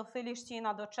uderil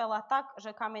Filištína do čela tak,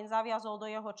 že kameň zaviazol do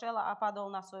jeho čela a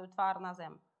padol na svoju tvár na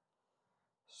zem.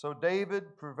 So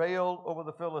David prevailed over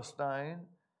the Philistine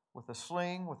with a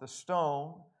sling, with a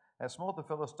stone, and smote the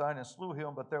Philistine and slew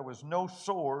him, but there was no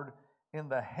sword in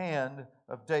the hand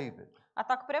of David. A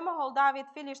tak premohol Dávid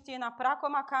Filištína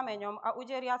prakom a kameňom a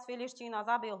uderiac Filištína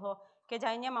zabil ho,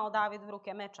 keď aj nemal Dávid v ruke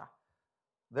meča.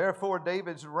 Therefore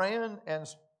David ran and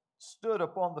stood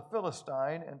upon the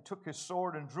Philistine and took his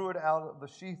sword and drew it out of the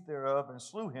sheath thereof and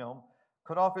slew him,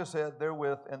 cut off his head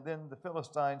therewith, and then the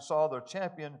Philistines saw their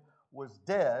champion was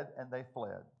dead, and they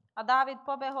fled. A Dávid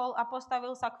pobehol a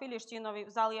postavil sa k Filištínovi,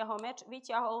 vzal jeho meč,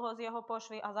 vyťahol ho z jeho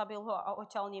pošvy a zabil ho a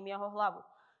odťal ním jeho hlavu.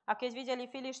 A keď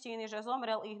videli Filištíny, že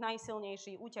zomrel ich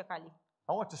najsilnejší, utekali.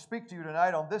 I want to speak to you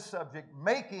tonight on this subject,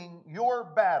 making your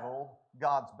battle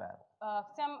God's battle.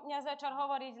 Chcem dnes večer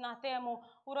hovoriť na tému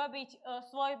urobiť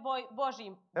svoj boj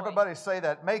Božím boj. Everybody say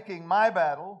that, making my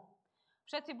battle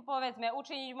Všetci povedzme,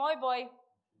 učiniť môj boj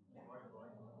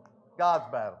God's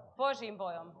battle. Božím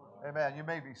bojom. Amen. You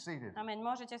may be seated. Amen.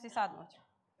 Môžete si sadnúť.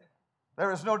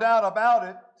 There is no doubt about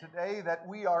it today that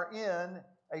we are in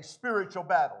a spiritual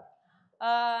battle.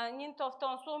 Nie to v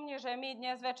tom sumni, že my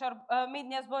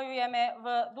dnes bojujeme v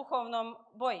duchovnom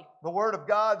boji. The Word of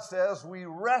God says we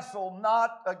wrestle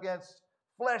not against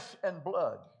flesh and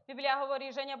blood, Biblia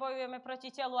hovorí, že nebojujeme proti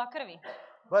telu a krvi,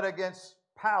 but against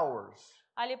powers,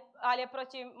 ale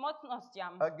proti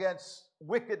mocnostiam, against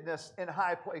wickedness in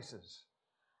high places.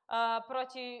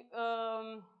 Proti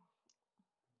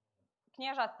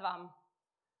kniežatstvám.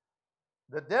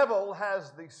 The devil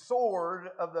has the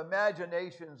sword of the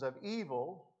imaginations of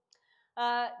evil,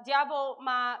 Diabol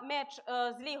má meč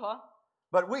zlýho,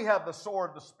 but we have the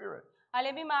sword of the Spirit.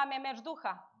 ale my máme meč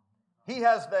ducha. He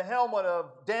has the helmet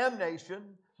of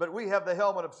damnation, but we have the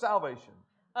helmet of salvation.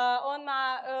 On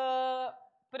má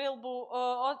prilbu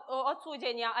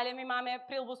odsúdenia, ale my máme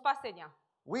prilbu spasenia.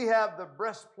 We have the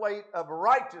breastplate of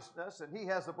righteousness, and he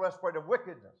has the breastplate of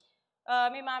wickedness.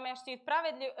 My máme štít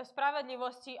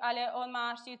spravedlivosti, ale on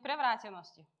má štít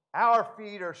prevrátenosti. Our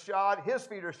feet are shod, his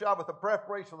feet are shod with the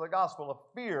preparation of the gospel of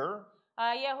fear.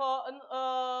 Jeho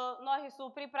nohy sú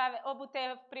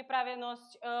obuté v pripravenosť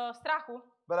strachu,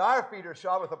 But our feet are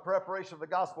shod with the preparation of the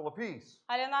gospel of peace.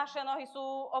 ale naše nohy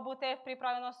sú obuté v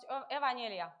pripravenosť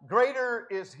evanjelia. Greater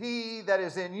is he that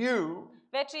is in you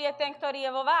Väčší je ten, ktorý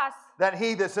je vo vás, than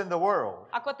he that's in the world.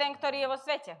 ako ten, ktorý je vo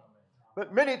svete.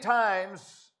 But many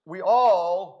times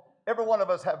every one of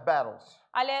us have battles.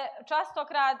 Ale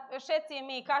častokrát všetci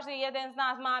my, každý jeden z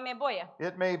nás máme boje.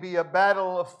 It may be a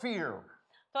battle of fear,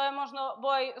 To je možno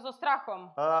boj so strachom,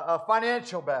 a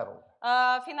financial battle,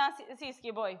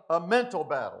 financijský boj, a mental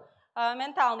battle.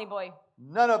 mentálny boj.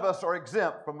 None of us are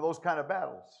exempt from those kind of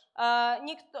battles.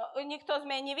 Nikto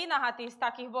sme nevynahatí z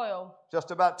takých bojov.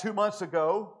 Just about 2 months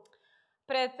ago,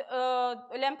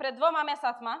 Len pred 2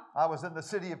 mesiacma I was in the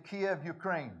city of Kiev,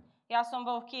 Ukraine. ja som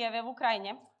bol v Kieve, v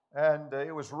Ukrajine. And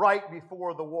it was right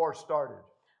before the war started.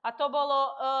 A to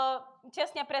bolo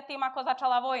tesne pred tým, ako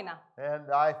začala vojna. And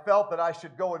I felt that I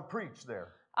should go and preach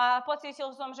there. A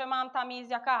pocítil som, že mám tam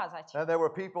ísť a kázať. And there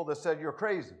were people that said, "You're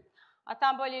crazy. A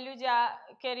tam boli ľudia,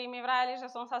 ktorí mi vrajali,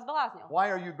 že som sa zbláznil. Why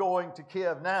are you going to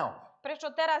Kiev now?" Prečo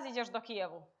teraz ideš do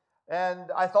Kievu? And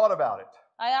I thought about it.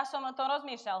 A ja som o tom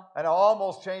rozmýšľal. And I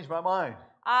almost changed my mind.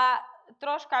 A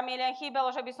troška mi len chýbalo,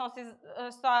 že by som si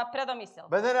sa predomyslel.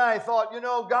 But then I thought,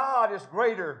 God is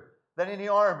greater than any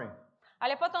army.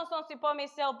 Ale potom som si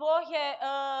pomyslel, Boh je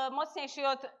mocnejší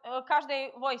od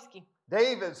každej vojsky.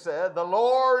 David said, "The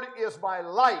Lord is my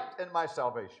light and my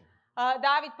salvation."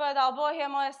 Dávid povedal, Boh je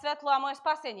moje svetlo a moje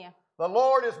spasenie. The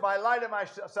Lord is my light and my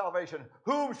salvation.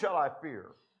 Whom shall I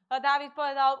fear? Dávid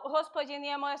povedal, Hospodin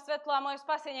je moje svetlo a moje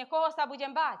spasenie, koho sa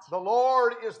budem báť? The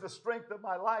Lord is the strength of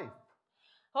my life.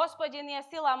 Hospodin je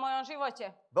sila v mojom živote.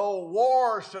 Though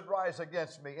war should rise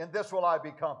against me, in this will I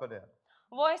be confident.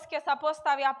 Vojske sa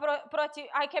postavia proti,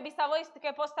 aj keby sa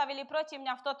vojske postavili proti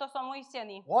mňa, v toto som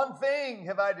uistený. One thing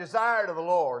have I desired of the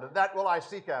Lord, and that will I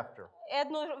seek after.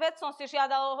 jednu vec som si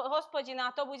žiadal Hospodina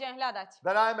a to budem hľadať.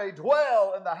 that I may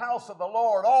dwell in the house of the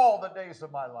Lord all the days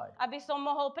of my life, Aby som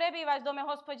mohol prebývať v dome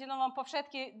Hospodinovom po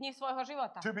všetky dni svojho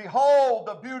života. to behold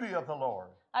the beauty of the Lord,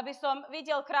 Aby som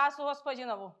videl krásu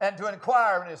Hospodinovu. and to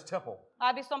inquire in his temple. A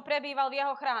aby som prebýval v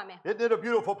jeho chráme. Isn't it a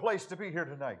beautiful place to be here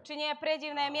tonight? Či nie je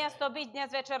predivné miesto byť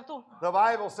dnes večer tu? The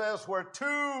Bible says, where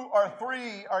 2 or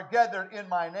 3 are gathered in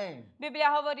my name, Biblia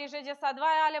hovorí, že kde sa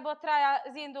dvaja alebo traja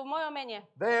zídu v mojom mene,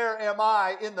 there am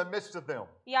I in the midst of them.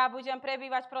 ja budem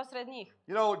prebývať prostred nich.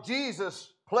 You know, Jesus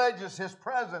pledges his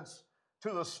presence to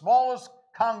the smallest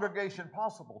congregation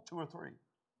possible, 2 or 3.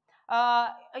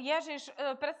 Ježiš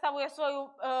predstavuje svoju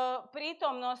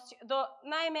prítomnosť do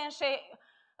najmenšej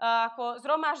ako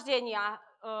zhromaždenia,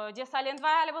 kde sa len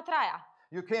dvaja alebo traja.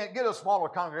 You can't get a smaller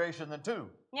congregation than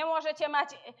 2. Nemôžete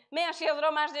mať menšie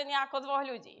zhromaždenie ako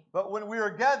 2 ľudí. But when we are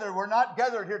gathered, we're not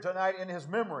gathered here tonight in his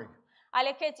memory.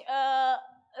 Ale keď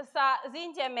sa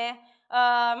zídeme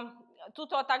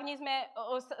tuto, tak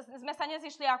sme sa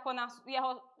nezišli ako na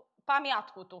jeho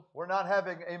pamiatku tu. We're not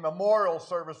having a memorial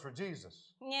service for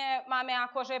Jesus. Nemáme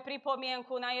akože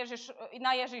pripomienku na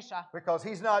Ježiša. Because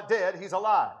he's not dead, he's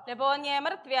alive. Lebo on nie je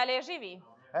mŕtvy, ale je živý.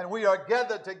 And we are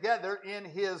gathered together in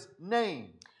his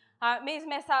name. A my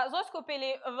sme sa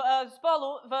zoskupili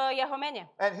spolu v jeho mene.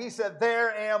 And he said, there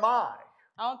am I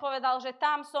A on povedal, že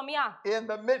tam som ja, in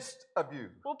the midst of you.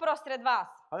 uprostred vás.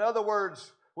 In other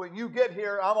words, when you get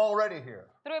here, I'm already here.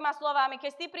 Druhými slovami,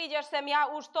 keď ty prídeš sem, ja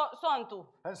už som tu.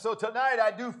 And so tonight I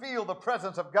do feel the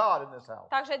presence of God in this house.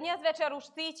 Takže dnes večer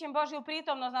už cítim Božiu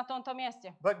prítomnosť na tomto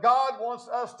mieste. But God wants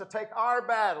us to take our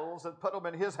battles and put them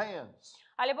in his hands.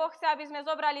 Ale Boh chce, aby sme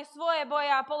zobrali svoje boje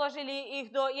a položili ich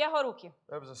do jeho ruky.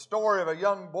 There was a story of a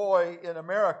young boy in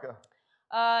America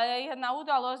Jedna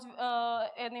udalosť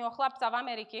jedného chlapca v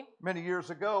Amerike. many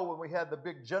years ago when we had the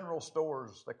big general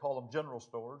stores. They call them general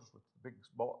stores with big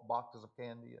boxes of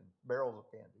candy and barrels of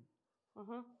candy.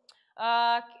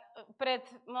 Pred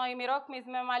mnohými rokmi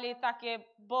sme mali také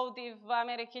body v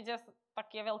Amerike, kde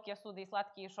také veľké súdy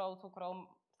sladkýšov, cukrov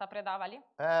sa predávali.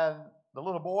 And the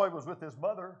little boy was with his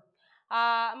mother,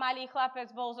 A malý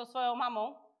chlapec bol so svojou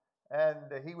mamou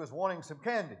and he was wanting some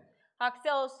candy. a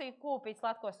chcel si kúpiť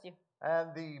sladkosti.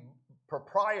 And the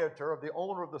proprietor, the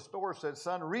owner of the store said,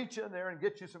 son, reach in there and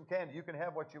get you some candy. You can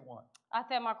have what you want. A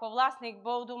ten ako vlastník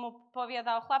bodu mu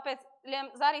povedal, chlapec, len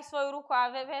zari svoju ruku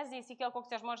a vezni si, koľko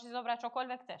chceš, môžeš si zobrať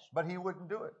čokoľvek chceš. But he wouldn't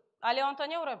do it. Ale on to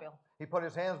neurobil. He put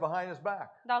his hands behind his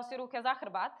back. Dal si ruke za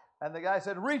chrbát. And the guy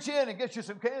said, reach in and get you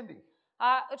some candy.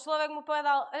 A človek mu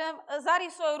povedal, zari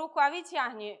svoju ruku a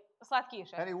vyťahni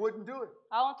sladkýše. And he wouldn't do it.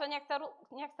 A on to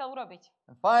nechcel urobiť.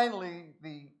 And finally,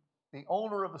 the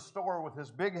owner of the store with his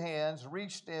big hands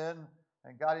reached in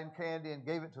and got him candy and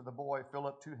gave it to the boy, fill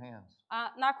up 2 hands.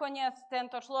 A nakoniec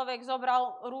tento človek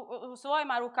zobral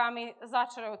svojima rukami,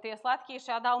 začrel tie sladkýše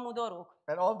a dal mu do rúk.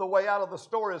 And on the way out of the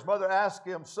store, his mother asked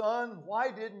him, son, why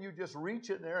didn't you just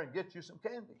reach in there and get you some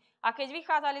candy? A keď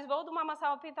vychádzali z bodu, mama sa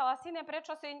ho pýtala, syne,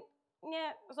 prečo si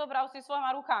nezobral si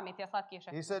svojima rukami tie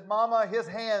sladkýše? He said, Mama, his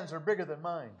hands are bigger than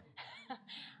mine.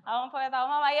 A on povedal,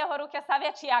 mama, jeho ruke sa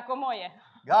väčšie ako moje.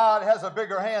 God has a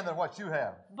bigger hand than what you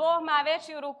have. Boh má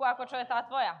väčšiu ruku, ako čo je tá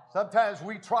tvoja. Sometimes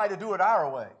we try to do it our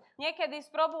way. Niekedy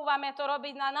sprobúvame to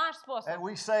robiť na náš spôsob. And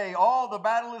we say, oh, the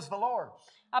battle is the Lord's.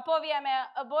 A povieme,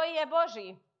 boj je Boží.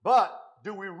 But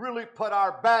do we really put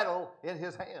our battle in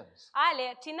his hands?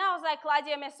 Ale či naozaj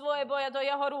kladieme svoje boje do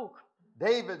jeho rúk?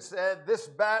 David said, this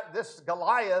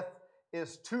Goliath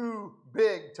is too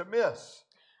big to miss.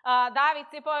 Dávid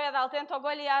si povedal, tento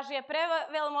Goliáš je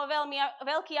veľmi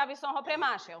veľký, aby som ho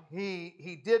premášil.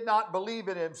 He did not believe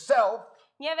in himself,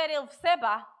 Neveril v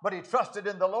seba, but he trusted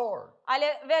in the Lord.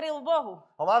 ale veril Bohu.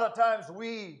 A lot of times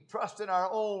we trust in our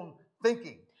own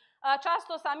thinking.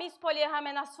 Často sa my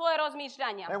spoliehame na svoje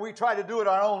rozmýšľania. And we try to do it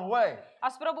our own way. A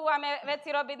sprobúvame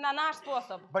veci robiť na náš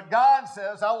spôsob. But God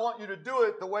says, I want you to do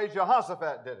it the way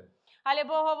Jehoshaphat did it. Ale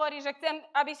Boh hovorí, že chcem,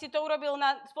 aby si to urobil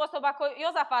na spôsob, ako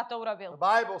Jozafát to urobil. The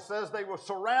Bible says they were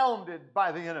surrounded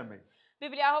by the enemy.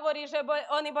 Biblia hovorí, že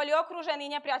oni boli okružení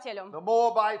nepriateľom. The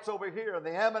Moabites over here and the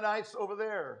Ammonites over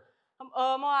there.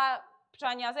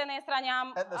 Moabčania z jednej strany a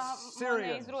And the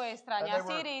Syrians. z druhej strany. And A they were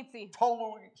Syríci.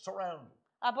 totally surrounded.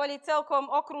 A boli celkom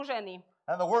okružení.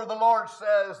 And the word of the Lord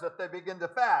says that they begin to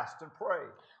fast and pray.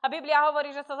 A Biblia hovorí,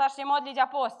 že sa začne modliť a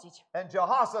postiť. And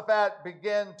Jehoshaphat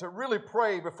began to really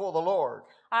pray before the Lord.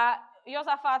 A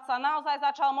Jozafát sa naozaj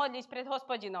začal modliť pred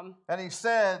Hospodinom. And he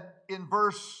said in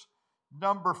verse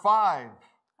number 5,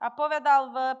 A povedal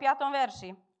v 5.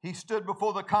 verši. he stood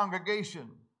before the congregation.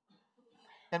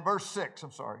 In verse 6,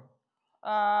 I'm sorry.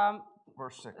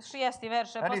 Verse 6. 6.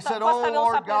 verš. And he said, O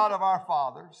Lord God of our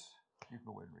fathers, You can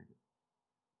go ahead and read it.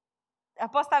 A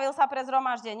postavil sa pred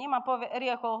zhromaždením a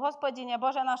riekol, Hospodine,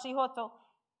 Bože našich otcov,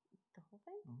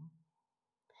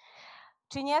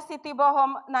 či nie si ty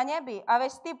Bohom na nebi, a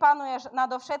veď ty panuješ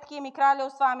nado všetkými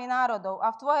kráľovstvami národov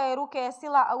a v tvojej ruke je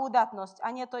sila a údatnosť a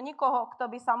nie to nikoho,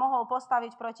 kto by sa mohol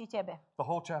postaviť proti tebe. The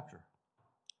whole chapter.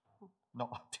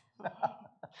 No.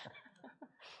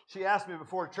 She asked me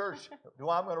before church,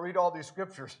 I'm going to read all these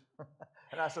scriptures.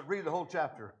 And I said, read the whole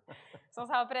chapter. Som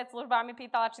sa ho pred službami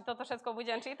pýtala, či toto všetko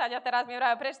budem čítať a teraz mi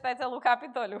vrajú, prečítaj celú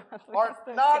kapitolu. Art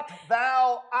not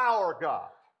thou our God?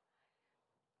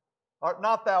 Art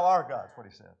not thou our God, that's what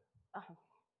he said.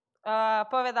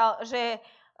 Povedal, že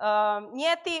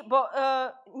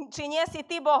či nie si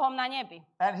ty Bohom na nebi.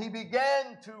 And he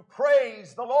began to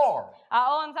praise the Lord.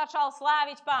 A on začal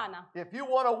sláviť Pána. If you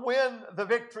want to win the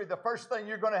victory, the first thing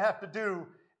you're going to have to do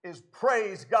is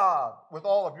praise God with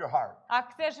all of your heart.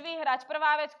 Ak chceš vyhrať,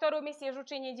 prvá vec, ktorú myslíš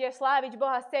učiniť, je sláviť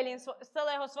Boha z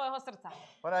celého svojho srdca.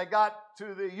 When I got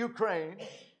to the Ukraine,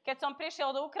 keď som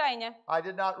prišiel do Ukrajine, I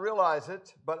did not realize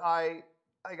it, but I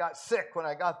got sick when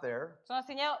I got there. Som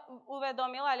si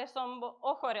neuvedomil, ale som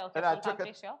ochorel, keď And I som tam took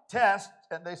prišiel. a test,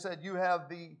 and they said, you have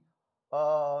the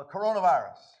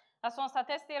coronavirus. A som sa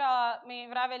testirala, mi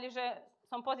vraveli, že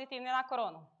som pozitívny na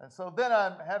koronu. And so then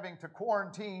I'm having to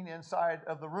quarantine inside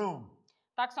of the room.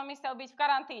 Tak som myslel byť v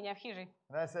karantíne, v chyži.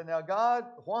 And I said, now God,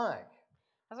 why?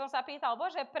 A som sa pýtal,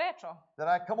 Bože, prečo? Did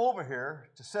I come over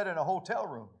here to sit in a hotel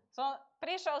room? Som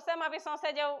prišiel sem, aby som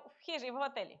sedel v chyži, v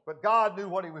hoteli. But God knew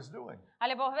what he was doing.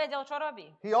 Ale Boh vedel, čo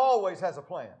robí. He always has a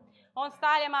plan. On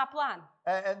stále má plán.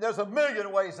 And there's a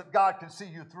million ways that God can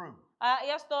see you through. A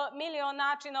je to milión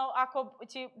náčinov, ako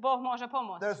ti Boh môže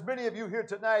pomôcť. There's many of you here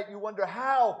tonight, you wonder,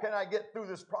 how can I get through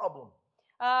this problem?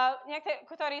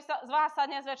 Niektorí z vás sa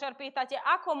dnes večer pýtate,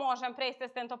 ako môžem prejsť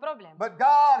cez tento problém. But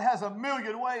God has a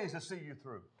million ways to see you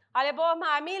through. Ale Boh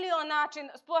má milión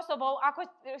spôsobov, ako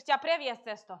ťa previesť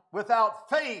cez to. Without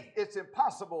faith, it's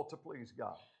impossible to please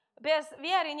God. Bez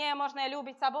viery nie je možné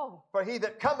ľúbiť sa Bohu. For he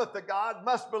that cometh to God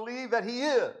must believe that he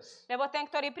is. Lebo ten,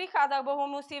 ktorý prichádza k Bohu,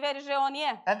 musí veriť, že on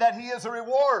je. And that he is a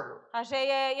rewarder A že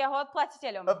je jeho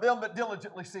odplatiteľom. of them that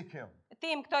diligently seek him.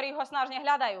 Tým, ktorí ho snažne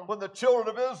hľadajú. When the children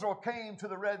of Israel came to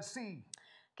the Red Sea,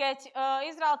 Keď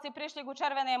Izraelci prišli ku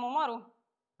Červenému moru,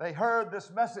 they heard this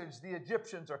message, the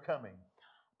Egyptians are coming.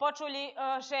 počuli,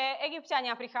 že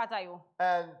Egypťania prichádzajú.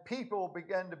 And people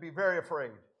began to be very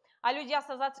afraid. A ľudia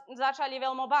sa začali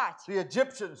veľmi báť. The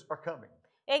Egyptians are coming.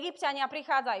 Egypťania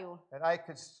prichádzajú. And I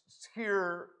could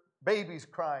hear babies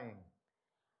crying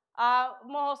A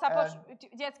mohol sa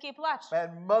počuť detský plač.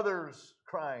 and mothers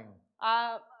crying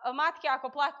A matky ako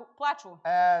plačú.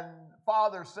 and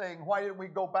fathers saying, why didn't we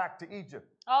go back to Egypt?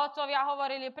 A otcovia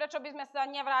hovorili, prečo by sme sa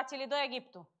nevrátili do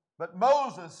Egyptu. But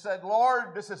Moses said,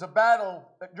 Lord, this is a battle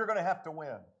that you're going to have to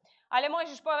win. Ale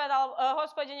Mojžiš povedal,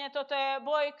 Hospodine, toto je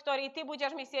boj, ktorý ty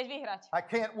budeš myslieť vyhrať. I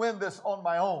can't win this on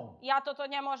my own. Ja toto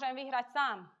nemôžem vyhrať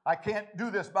sám. I can't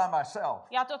do this by myself.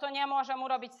 Ja toto nemôžem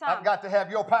urobiť I've sám. got to have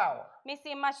your power.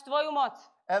 Musím mať tvoju moc.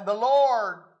 And the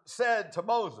Lord said to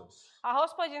Moses, A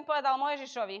Hospodin povedal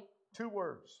Mojžišovi 2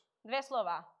 words, dve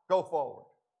slová. go forward.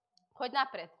 Choď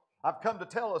napred. I've come to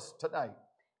tell us tonight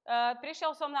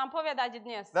Prišiel som nám povedať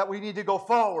dnes, that we need to go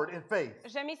forward in faith.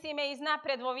 že musíme ísť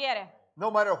napred vo viere. No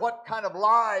matter what kind of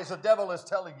lies the devil is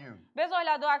telling you. Bez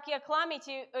ohľadu, aké klamy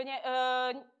ti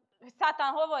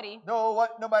Satan hovorí.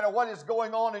 No matter what is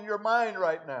going on in your mind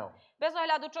right now. Bez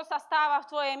ohľadu, čo sa stáva v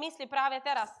tvojej mysli práve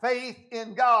teraz. Faith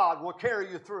in God will carry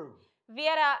you through.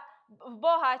 Viera v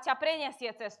Boha ťa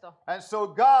preniesie cez to. And so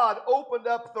God opened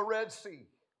up the Red Sea.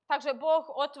 Takže Boh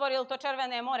otvoril to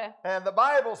Červené more. And the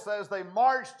Bible says they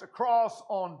marched across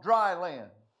on dry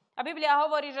land. A Biblia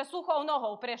hovorí, že suchou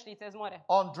nohou prešli cez more.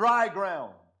 On dry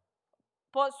ground.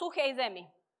 Po suchej zemi.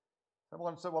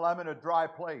 Someone said, well, I'm in a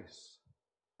dry place.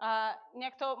 A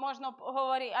niekto možno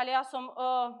hovorí, ale ja som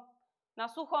na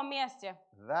suchom mieste.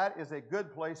 That is a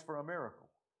good place for a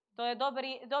miracle. To je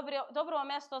dobré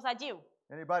mesto za div.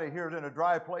 Anybody here is in a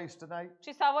dry place tonight?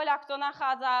 Či sa voľa kto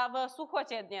nachádza v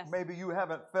suchote dnes? Maybe you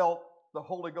haven't felt the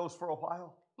Holy Ghost for a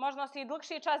while. Možno si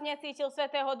dlhší čas necítil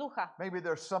Svätého Ducha. Maybe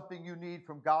there's something you need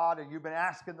from God and you've been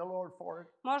asking the Lord for it.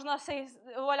 Možno si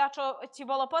voľa, čo ti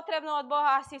bolo potrebné od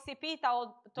Boha, a si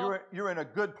pýtal to. You're in a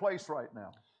good place right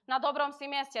now. Na dobrom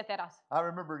si mieste teraz. I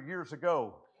remember years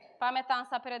ago, Pamätám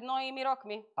sa pred mnohými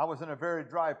rokmi. I was in a very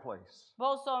dry place.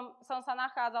 Som sa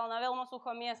nachádzal na veľmi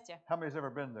suchom mieste. How many's ever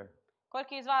been there?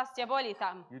 Koľký z vás ste boli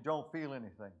tam? You don't feel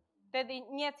anything. Vtedy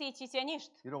necítite nič.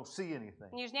 You don't see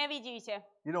anything. Nič nevidíte.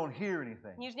 You don't hear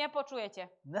anything. Nič nepočujete.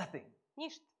 Nothing.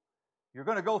 Nič. You're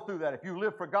going to go through that. If you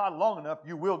live for God long enough,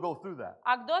 you will go through that.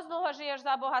 Ak dosť dlho žiješ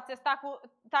za Boha, cez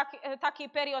taký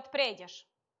periód prejdeš.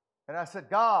 And I said,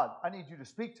 God, I need you to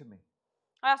speak to me.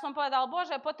 A ja som povedal,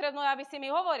 Bože, potrebno je, aby si mi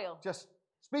hovoril. Just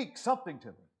speak something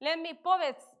to me. Len mi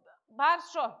povedz,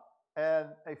 čo.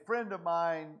 And a friend of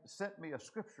mine sent me a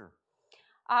scripture.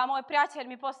 A môj priateľ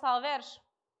mi poslal verš.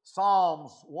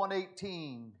 Psalms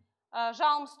 118,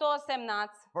 Žalm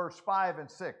 118, verse 5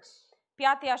 and 6.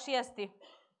 5. a 6.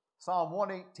 Psalm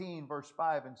 118, verse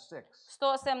 5 and 6.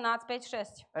 118, 5,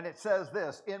 6. And it says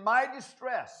this, in my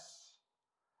distress,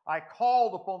 I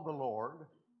called upon the Lord,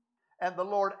 and the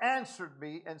Lord answered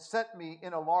me and set me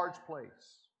in a large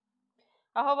place.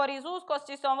 A hovorí, z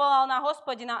úzkosti som volal na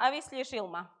Hospodina a vyslíšil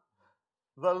ma.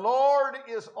 The Lord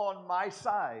is on my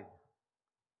side.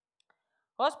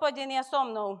 Hospodin je so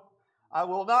mnou. I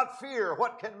will not fear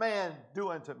what can man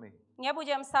do unto me.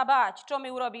 Nebudem sa báť, čo mi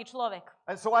urobí človek.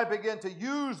 And so I began to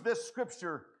use this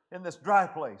scripture in this dry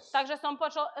place. Takže som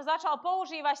začal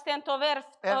používať tento verš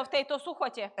v tejto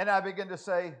suchote. And I began to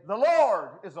say, the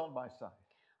Lord is on my side.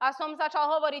 A som začal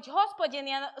hovoriť, Hospodin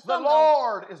je so The mnou.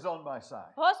 Lord is on my side.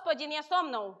 Hospodin je so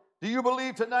mnou. Do you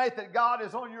believe tonight that God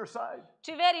is on your side?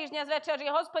 Či veríš dnes večer, že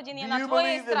Hospodin je Do na you tvojej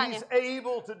believe that strane? He's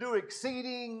able to do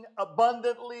exceeding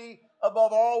abundantly above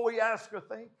all we ask or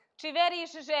think? Či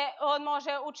veríš, že on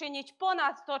môže učiniť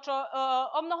ponad to, čo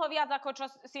o mnoho viac, ako čo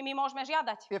si my môžeme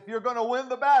žiadať? If you're going to win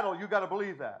the battle, you got to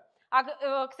believe that. Ak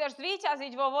chceš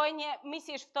zvíťaziť vo vojne,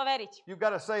 musíš v to veriť. You've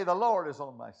got to say, the Lord is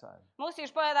on my side.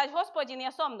 Musíš povedať, Hospodin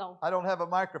je so mnou. I don't have a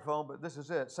microphone, but this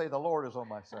is it. Say, the Lord is on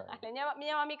my side. Ale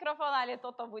nemá mikrofón, ale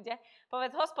toto bude.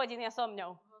 Povedz, Hospodin je so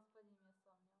mnou.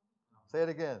 Say it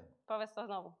again. Povedz to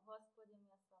znovu.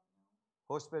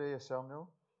 Hospodin je so mnou.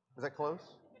 Is that close?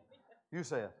 You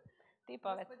say it. Ty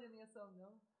povedz. Hospodin je so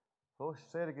mnou.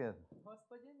 Say it again.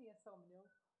 Hospodin je so mnou.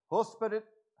 Hospodin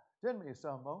je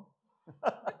so mnou.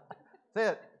 Say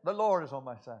it. The Lord is on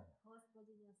my side.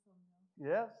 Hospodin je so mnou.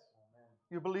 Yes?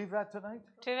 You believe that tonight?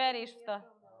 Či veríš v to?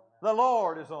 The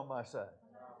Lord is on my side.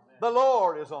 The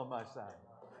Lord is on my side.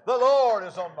 The Lord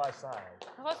is on my side.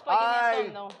 Hospodin je so I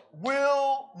mnou.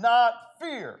 will not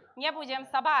fear. Nebudem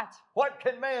sa báť. What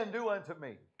can man do unto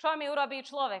me? Čo mi urobí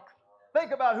človek?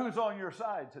 Think about who's on your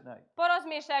side tonight.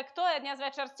 Porozmýšľaj, kto je dnes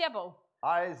večer s tebou.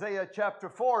 Isaiah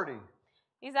chapter 40.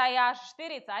 Izaiáš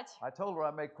 40. I told her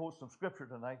I may quote some scripture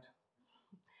tonight.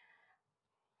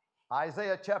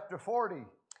 Isaiah chapter 40.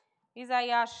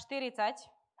 Izaiáš 40.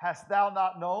 Hast thou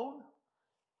not known?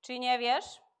 Či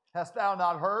nevieš? Hast thou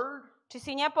not heard? Či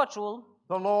si nepočul?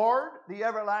 The Lord, the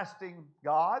everlasting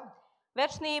God,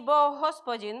 Večný Boh,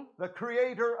 Hospodin, the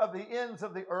creator of the ends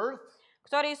of the earth,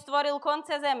 ktorý stvoril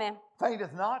konce zeme,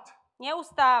 fainteth not.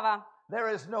 neustáva. There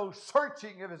is no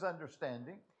searching of his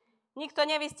understanding. Nikto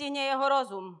nevystihne jeho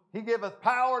rozum. He giveth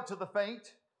power to the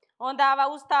faint, On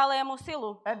dáva ustálému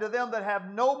silu. and to them that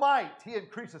have no might he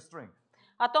increaseth strength.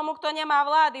 A tomu, kto nemá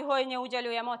vlády, hojne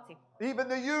udeľuje moci. Even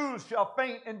the youths shall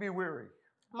faint and be weary,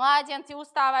 Mládenci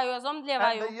ustávajú a and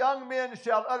zomdlievajú. the young men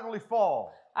shall utterly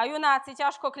fall. A junáci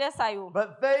ťažko klesajú.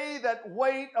 But they that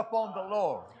wait upon the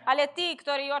Lord, Ale tí,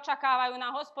 ktorí očakávajú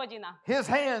na Hospodina, his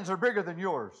hands are bigger than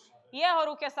yours. jeho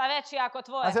ruke sa väčšie ako I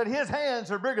tvoje. said, his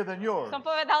hands are bigger than yours. Som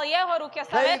povedal, jeho ruke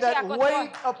sa They väčšie that ako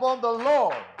wait tvoje. upon the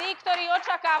Lord Tí, ktorí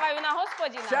očakávajú na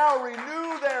Hospodina, shall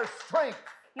renew their strength.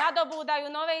 nadobúdajú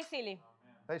novej sily.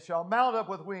 They shall mount up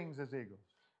with wings as eagles.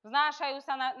 Vznášajú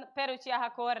sa na perutiach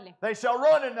ako orly. They shall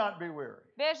run and not be weary.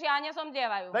 Bežia a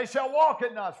nezomdlievajú. They shall walk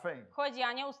and not faint.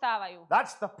 Chodia a neustávajú.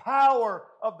 That's the power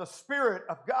of the Spirit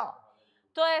of God.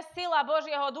 To je sila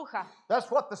Božieho ducha.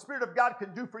 That's what the Spirit of God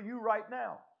can do for you right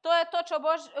now. To je to, čo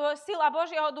sila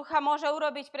Božieho ducha môže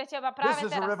urobiť pre teba práve This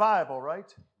is a teraz. revival, right?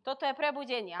 Toto je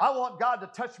prebudenie. I want God to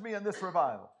touch me in this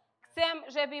revival. Chcem,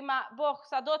 že by ma Boh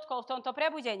sa dotkol v tomto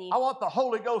prebudení. I want the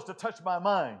Holy Ghost to touch my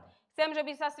mind. Chcem, že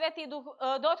by sa Svätý Duch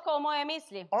dotkol moje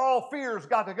mysli. All fear's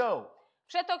got to go.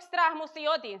 Všetok strach musí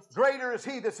odísť. Greater is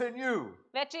he that's in you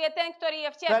Väčší je ten, ktorý je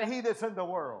v tebe, than he that's in the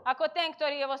world. ako ten,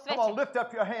 ktorý je vo Come on, svete. lift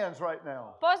up your hands right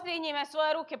now. Pozdvihnime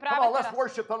svoje ruky Come práve on, let's teraz.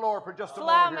 worship the Lord for just a moment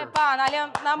Slávme here. Pána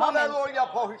na moment. Hallelujah.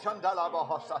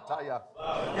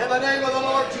 In the name of the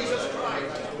Lord Jesus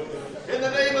Christ. In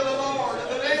the name of the Lord. In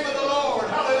the name of the Lord.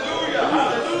 Hallelujah.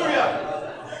 Hallelujah.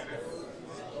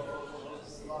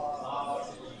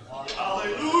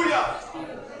 Hallelujah.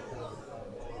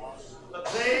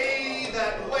 They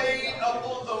that wait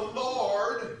upon the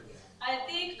Lord Ale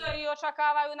tí, ktorí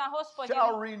očakávajú na shall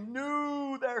Hospodina,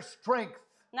 renew their strength.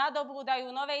 nadobúdajú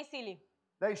novej sily.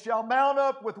 They shall mount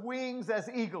up with wings as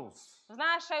eagles.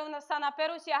 Vznášajú sa na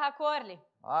perutiach ako orly.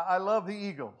 I love the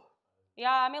eagle.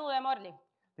 Ja milujem orly.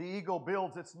 The eagle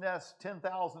builds its nest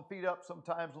 10,000 feet up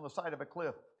sometimes on the side of a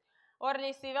cliff.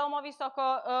 Orly si veľmi vysoko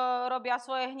robia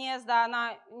svoje hniezda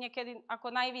niekedy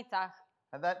ako na ivicách.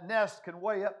 And that nest can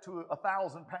weigh up to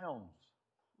 1,000 pounds.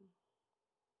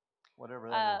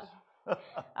 Whatever that is.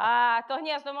 A to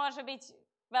hniezdo môže byť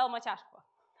veľmi ťažko.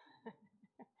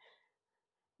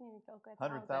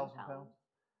 100,000 pounds.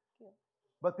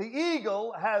 But the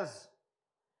eagle has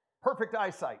perfect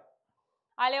eyesight.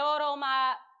 Ale orol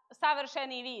má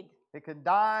savršený vid. It can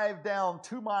dive down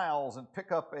 2 miles and pick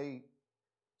up a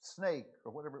snake or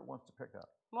whatever it wants to pick up.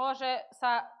 Môže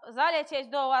sa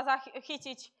zaletieť do a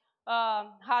zachytiť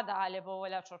hada alebo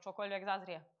čokoľvek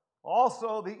zazrie.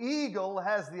 Also, the eagle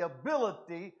has the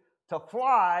ability to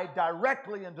fly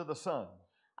directly into the sun.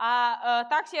 A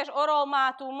taktiež orol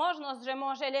má tú možnosť, že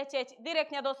môže letieť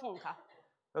direktne do slnka.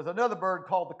 There's another bird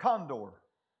called the condor.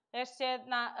 Ešte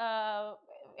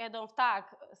jeden vták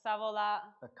sa volá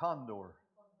A condor.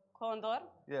 kondor.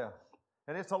 Yeah.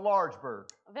 And it's a large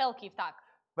bird. Veľký vták.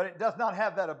 But it does not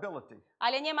have that ability.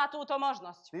 Ale nemá túto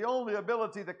možnosť. The only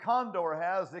ability the condor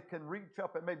has, it can reach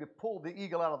up and maybe pull the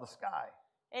eagle out of the sky.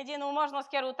 Jedinú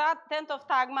možnosť, ktorú tento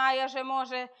vták má, je, že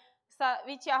môže sa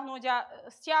vyťahnuť a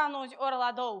stiahnuť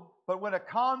orla dolu. But when a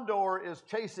condor is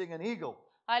chasing an eagle,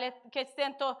 Ale keď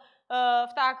tento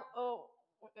vták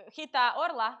chytá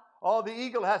orla, all the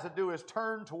eagle has to do is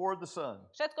turn toward the sun.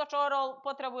 všetko, čo orol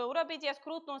potrebuje urobiť, je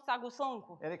skrutnúť sa ku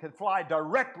slnku. And it can fly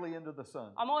directly into the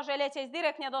sun. A môže letieť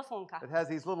direktne do slnka. It has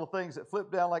these little things that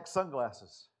flip down like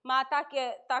sunglasses. Má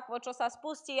takvo, čo sa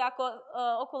spustí ako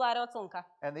okuláre od slnka.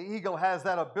 And the eagle has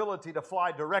that ability to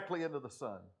fly directly into the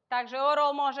sun. Takže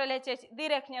orol môže letieť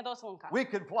direktne do slnka. We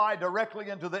can fly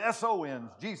directly into the SION,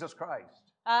 Jesus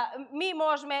Christ. A my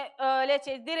môžeme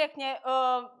letieť direktne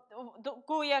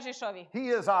ku Ježišovi. He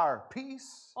is our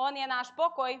peace. On je náš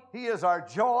pokoj, He is our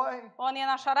joy. on je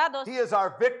naša radosť, He is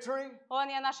our victory. on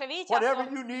je naše Whatever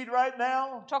víťazstvo. you need right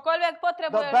now, Čokoľvek the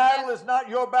potrebuješ battle dnes, is not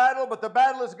your battle, but the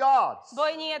battle is God's.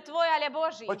 boj nie je tvoj, ale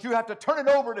Boží. But you have to turn it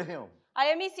over to Him.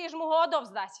 Ale musíš mu ho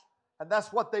odovzdať. And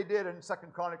that's what they did in 2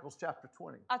 Chronicles chapter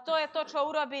 20. A to je to, čo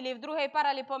urobili v 2.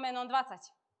 Paralipomenon 20.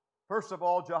 First of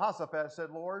all, Jehoshaphat said,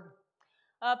 Lord,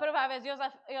 Prvá vec,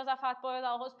 Jozafát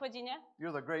povedal, Hospodine, you're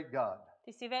the great God.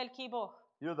 ty si veľký Boh.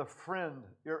 You're the friend.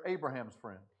 You're Abraham's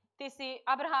friend. Ty si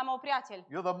Abrahámov priateľ.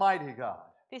 You're the mighty God.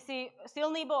 Ty si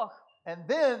silný Boh. And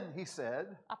then he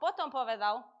said, A potom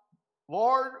povedal,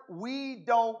 Lord, we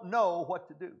don't know what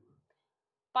to do.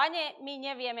 Pane, my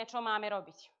nevieme, čo máme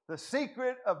robiť. The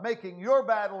secret of making your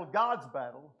battle God's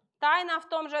battle Tajna v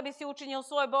tom, že by si učinil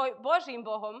svoj boj Božím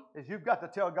Bohom, is you've got to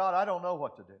tell God, I don't know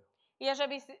what to do. je,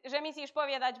 že musíš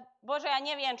povedať, Bože, ja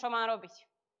neviem, čo mám robiť.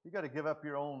 You got to give up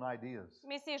your own ideas.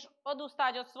 Musíš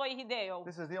odustať od svojich idejov.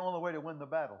 This is the only way to win the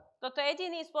battle. Toto je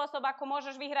jediný spôsob, ako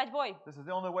môžeš vyhrať boj. This is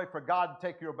the only way for God to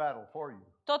take your battle for you.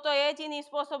 Toto je jediný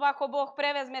spôsob, ako Boh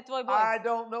prevezme tvoj boj. I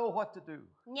don't know what to do.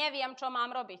 Neviem, čo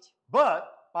mám robiť. But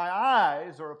my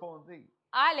eyes are upon thee.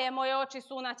 Ale moje oči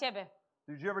sú na tebe.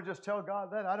 Did you ever just tell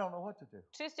God that? I don't know what to do.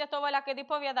 Či ste to veľa kedy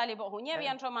povedali Bohu,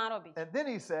 neviem, čo mám robiť. And then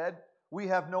he said, we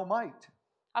have no might.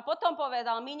 A potom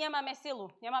povedal, my nemáme silu,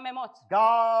 nemáme moc.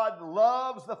 God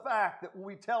loves the fact that when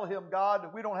we tell him, God,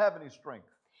 we don't have any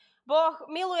strength. Boh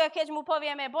miluje, keď mu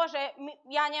povieme, Bože,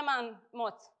 ja nemám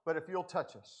moc. But if you'll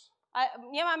touch us, A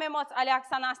nemáme moc, ale ak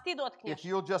sa nás ty if dotkneš,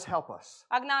 you'll just help us,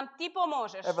 ak nám ty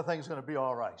pomôžeš, everything's going to be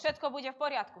all right. všetko bude v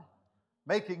poriadku.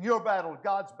 Making your battle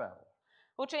God's battle.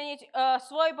 Učiniť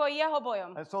svoj boj jeho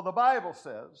bojom. And so the Bible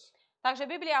says Takže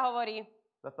Biblia hovorí,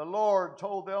 that the Lord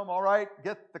told them, all right,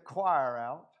 get the choir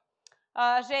out,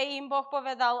 že im Boh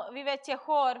povedal, vyvedte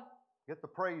chór, get the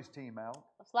praise team out,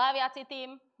 sláviaci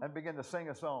tým and begin to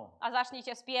sing a song. a začnite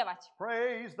spievať.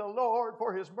 Praise the Lord,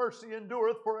 for his mercy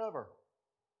endureth forever.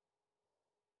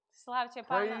 Slávte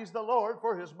Pána, Praise the Lord,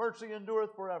 for his mercy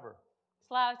endureth forever.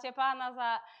 slávte Pána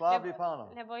Slávte Pána.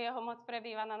 lebo jeho moc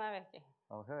prebýva na veky.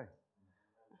 Okay.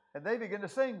 And they begin to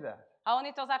sing that. A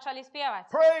oni to začali spievať.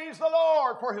 Praise the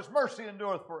Lord, for his mercy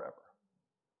endureth forever.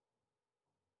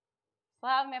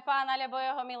 Slávme Pána, lebo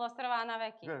jeho milosť trvá na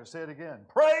veky. Good. Say it again.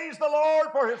 Praise the Lord,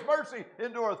 for his mercy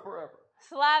endureth forever.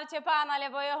 Slávte Pána,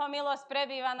 lebo jeho milosť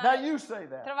prebýva na Now veky. you say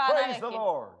that. Trvá na Praise the veky.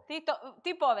 Lord.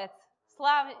 Ty povedz,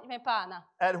 slávme Pána.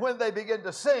 And when they begin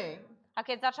to sing, A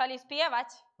keď začali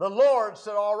spievať, the Lord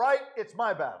said, all right, it's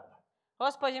my battle.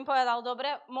 Hospodin povedal,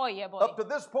 dobre, môj je boj. Up to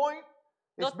this point,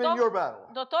 it's been your battle.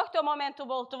 Do tohto momentu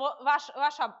bol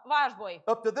váš boj.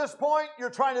 Up to this point,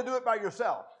 you're trying to do it by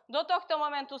yourself. Do tohto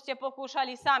momentu ste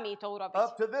pokúšali sami to urobiť.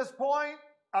 Up to this point,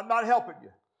 I'm not helping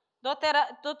you.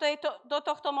 Do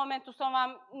tohto momentu som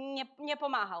vám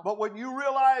nepomáhal. But when you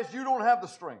realize you don't have the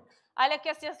strength, Ale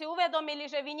keď ste si uvedomili,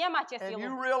 že vy nemáte and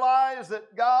you silu realize that,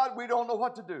 God, we don't know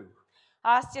what to do.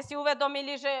 a ste si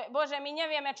uvedomili, že Bože, my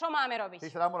nevieme, čo máme He robiť.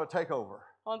 said, I'm going to take over.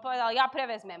 On povedal, ja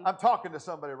prevezmem. I'm talking to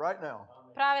somebody right now.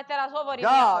 Práve teraz hovorím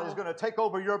God is niekomu. going to take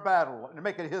over your battle and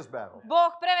make it his battle.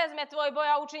 Boh prevezme tvoj boj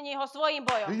a učiní ho svojím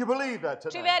Do bojom. you believe that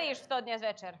Či tonight? veríš v to dnes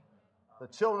večer? The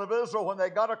children of Israel, when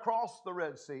they got across the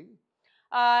Red Sea,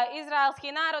 Izraelský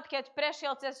národ, keď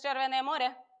prešiel cez Červené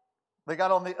more, they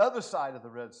got on the other side of the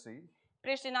Red Sea,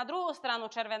 prišli na druhú stranu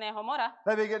Červeného mora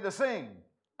they began to sing.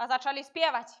 a začali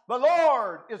spievať. The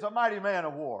Lord is a mighty man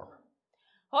of war.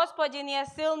 Hospodin je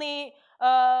silný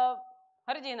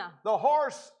hrdina. The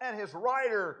horse and his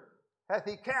rider hath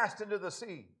he cast into the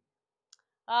sea.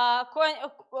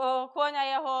 Koňa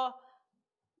jeho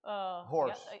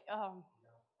Horse.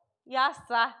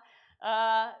 jazdca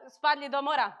spadli do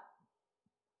mora.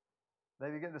 They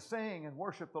began to sing and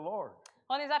worship the Lord.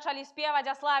 Oni začali spievať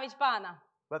a sláviť Pána.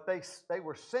 But they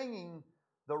were singing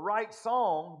the right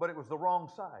song, but it was the wrong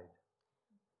side.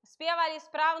 Spievali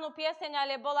správnu pieseň,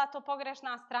 ale bola to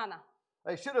pogrešná strana.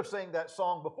 They should have sang that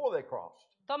song before they crossed.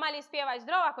 To mali spievať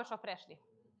zdrov, ako čo prešli.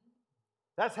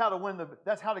 That's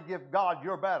how to give God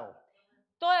your battle.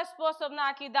 To je spôsob, na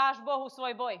aký dáš Bohu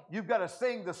svoj boj. You've got to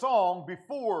sing the song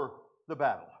before the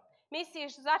battle.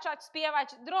 Musíš začať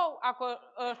spievať drov, ako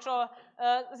čo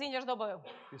zídeš do boju.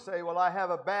 You say, well, I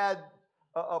have a bad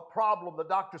problem. The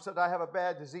doctor said I have a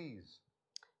bad disease.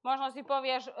 Možno si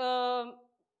povieš,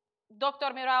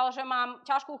 doktor mi hovoril, že mám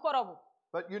ťažkú chorobu.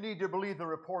 But you need to believe the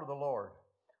report of the Lord.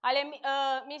 Ale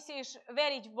musíš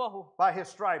veriť v Bohu, By his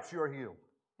stripes you are healed.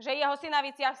 že jeho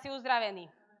synaviciach si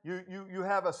uzdravený. You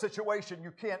have a situation you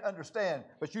can't understand,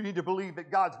 but you need to believe that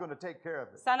God's going to take care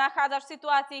of it. Sa nachádzaš v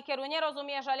situácii, ktorú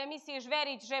nerozumieš, ale musíš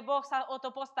veriť, že Boh sa o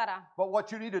to postará. But what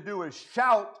you need to do is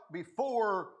shout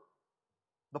before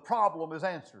the problem is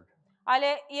answered.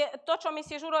 Ale to, čo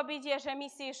musíš urobiť, je, že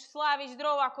musíš sláviť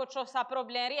drov, ako čo sa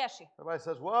problém rieši. Everybody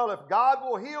says, well, if God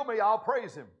will heal me, I'll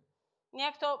praise him.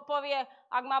 Niekto povie,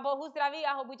 ak ma Boh uzdraví,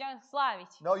 ja ho budem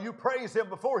sláviť. No, you praise him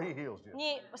before he heals you.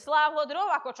 Nie, sláv ho drov,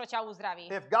 ako čo ťa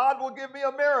uzdraví. If God will give me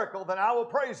a miracle, then I will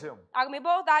praise him. Ak mi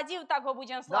Boh dá div, tak ho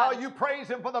budem Now sláviť. you praise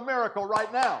him for the miracle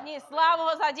right now. Nie, sláv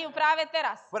ho za div práve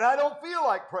teraz. But I don't feel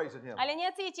like praising him. Ale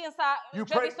necítim sa, You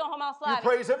že by som ho mal you sláviť.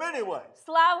 praise him anyway.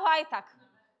 Sláv ho aj tak.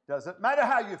 Doesn't matter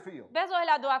how you feel. Bez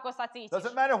ohľadu, ako sa cítiš.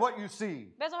 Doesn't matter what you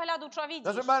see. Bez ohľadu, čo vidíš.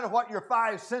 Doesn't matter what your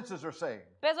five senses are saying.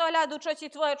 Bez ohľadu, čo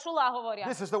ti tvoje čulá hovoria.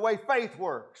 This is the way faith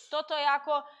works. Toto je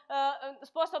ako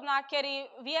spôsob, na ktorý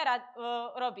viera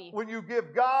robí. When you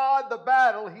give God the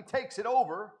battle, he takes it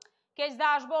over, Keď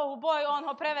dáš Bohu boj, on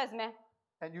ho prevezme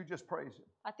and you just praise him.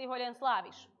 a ty ho len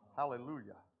sláviš.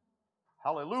 Hallelujah.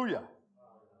 Hallelujah.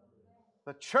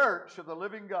 The church of the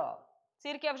living God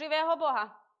Cirkev živého Boha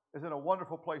is in a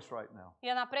wonderful place right now.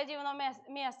 je na predivnom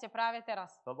mieste práve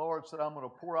teraz. The Lord said, I'm going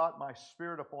to pour out my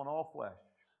spirit upon all flesh.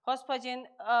 Hospodin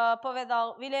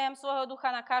povedal, vylejem svojho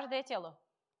ducha na každé telo.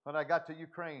 When I got to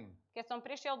Ukraine, Keď som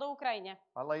prišiel do Ukrajine,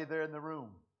 I lay there in the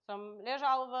room som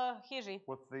ležal v chyži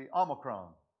with the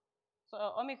Omicron, s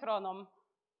Omikronom,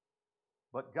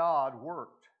 but God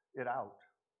worked it out.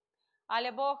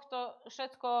 ale Boh to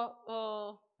všetko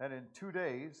And in 2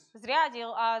 days,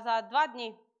 zriadil a za 2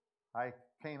 dni I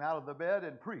came out of the bed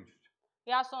and preached.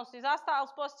 ja som si zastal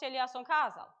z posteli a som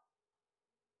kázal.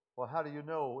 Well, how do you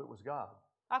know it was God?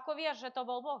 Ako vieš, že to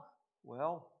bol Boh?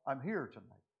 Well, I'm here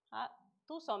tonight. A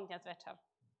tu som dnes večer.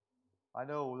 I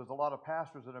know there's a lot of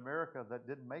pastors in America that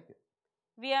didn't make it.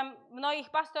 Viem mnohých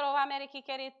pastorov Ameriky,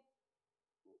 ktorí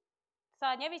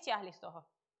sa nevyťahli z toho.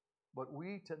 But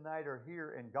we tonight are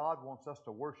here and God wants us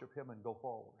to worship him and go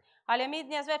forward. Ale my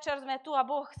dnes večer sme tu a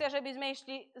Boh chce, že by sme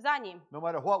išli za ním. No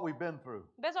matter what we've been through.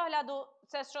 Bez ohľadu,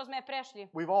 cez čo sme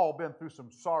prešli. We've all been through some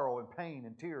sorrow and pain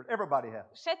and tears. Everybody has.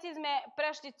 Všetci sme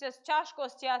prešli cez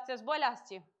ťažkosti a cez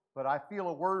boľasti. But I feel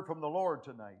a word from the Lord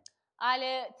tonight.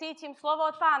 Ale cítim slovo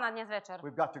od Pána dnes večer.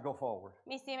 We've got to go forward.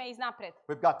 Musíme ísť napred.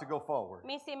 We've got to go forward.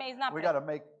 Musíme ísť We've napred. got to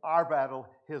make our battle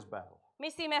his battle.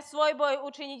 Musíme svoj boj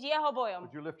učiniť jeho bojom.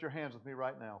 Would you lift your hands with me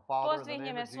right now? Father, in the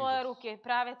name Pozdvihneme of svoje Jesus. ruky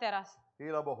práve teraz.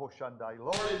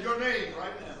 Lord, in your name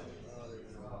right now,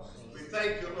 we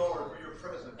thank you, Lord, for your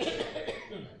presence.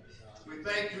 We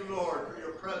thank you, Lord, for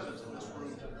your presence in this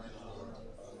room tonight.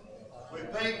 We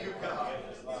thank you, God.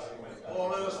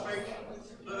 Oh, let us make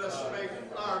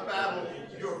our battle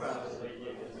your battle.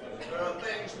 There are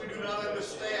things we do not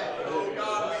understand, but oh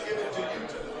God, we give it to you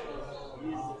tonight.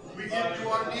 We give you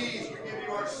our needs, we give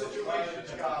you our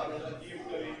situations, God.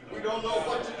 We don't know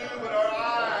what to do, but our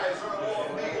eyes are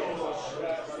on thee, O Lord.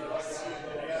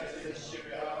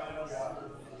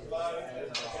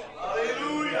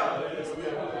 Hallelujah.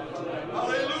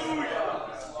 Hallelujah.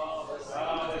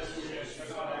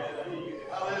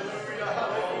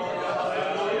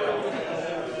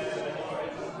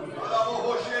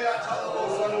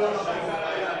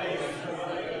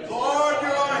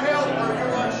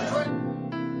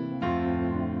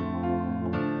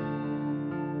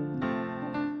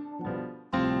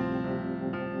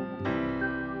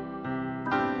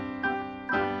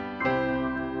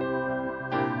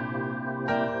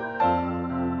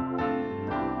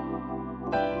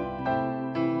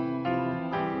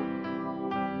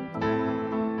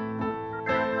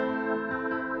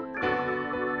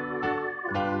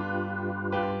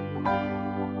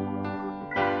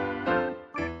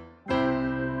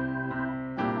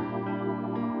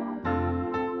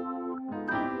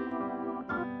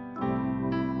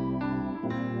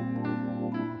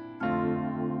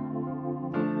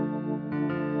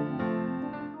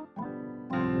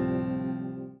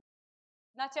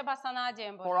 Na teba sa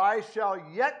nádejem, for Bože. I shall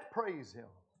yet praise him.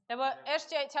 Lebo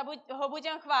ešte ho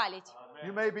budem chváliť.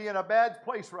 You may be in a bad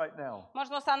place right now,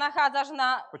 Možno sa nachádzaš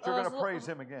but you're going to praise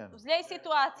him again. v zlej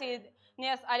situácii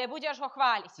dnes, ale budeš ho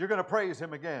chváliť. You're going to praise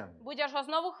him again. Budeš ho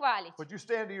znovu chváliť. Would you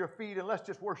stand to your feet and let's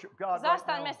just worship God right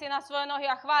Zastaňme now? si na svoje nohy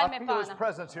a I chváľme feel his Pána.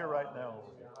 presence here right now.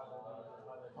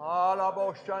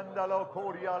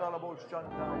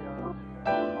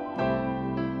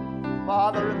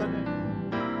 Father, in the name